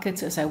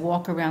pockets as I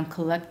walk around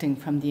collecting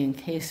from the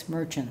encased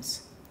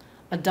merchants.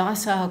 A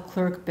docile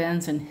clerk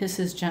bends and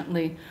hisses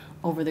gently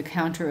over the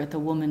counter at the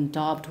woman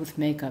daubed with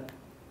makeup.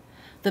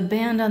 The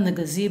band on the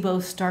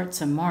gazebo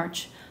starts a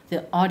march.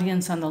 The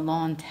audience on the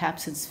lawn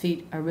taps its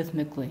feet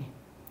arrhythmically.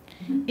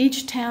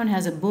 Each town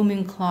has a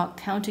booming clock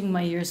counting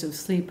my years of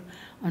sleep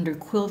under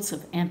quilts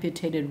of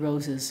amputated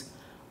roses.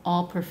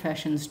 All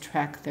professions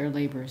track their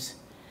labors.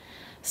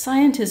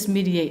 Scientists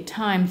mediate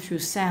time through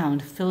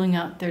sound, filling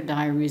out their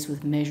diaries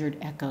with measured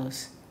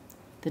echoes.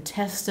 The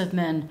tests of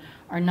men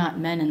are not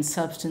men in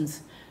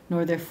substance,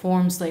 nor their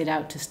forms laid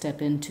out to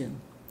step into.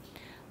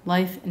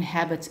 Life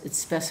inhabits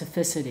its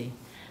specificity.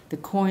 The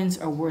coins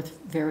are worth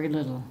very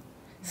little.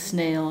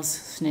 Snails,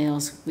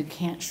 snails, we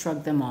can't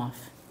shrug them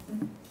off.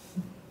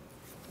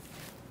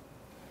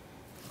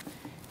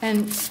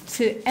 And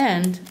to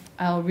end,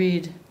 I'll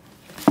read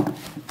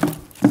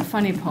a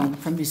funny poem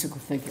from Musical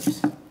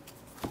Figures.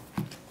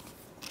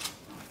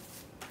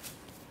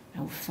 I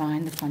will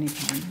find the funny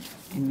poem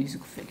in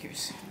Musical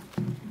Figures.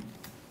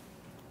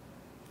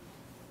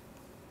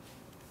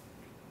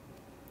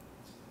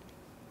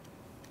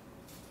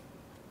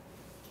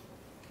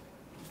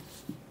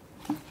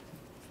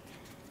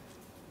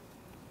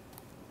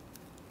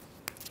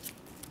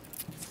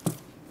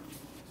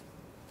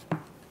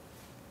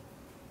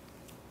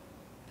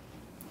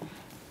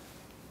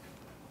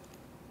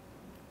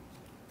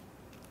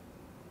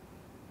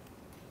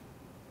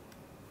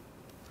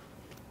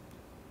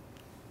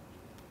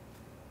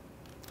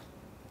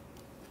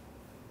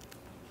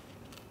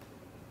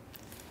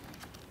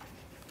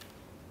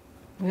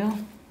 Well,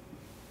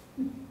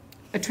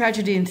 a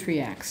tragedy in 3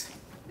 acts.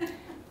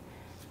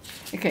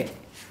 Okay,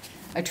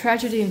 a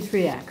tragedy in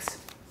 3 acts,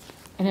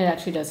 and it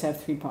actually does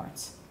have 3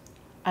 parts.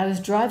 I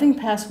was driving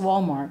past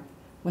Walmart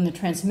when the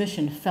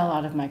transmission fell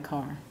out of my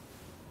car.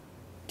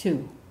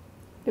 2,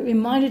 it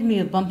reminded me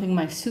of bumping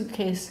my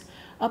suitcase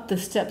up the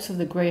steps of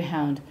the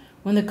Greyhound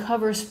when the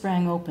cover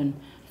sprang open,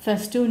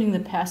 festooning the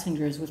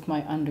passengers with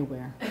my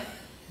underwear.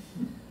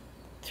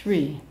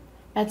 3,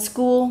 at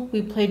school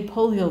we played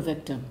polio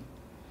victim.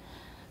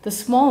 The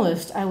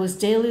smallest, I was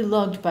daily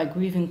lugged by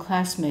grieving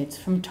classmates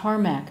from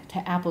Tarmac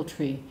to Apple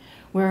Tree,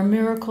 where a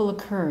miracle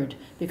occurred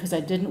because I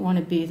didn't want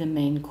to be the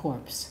main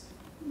corpse.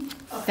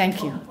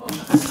 Thank you.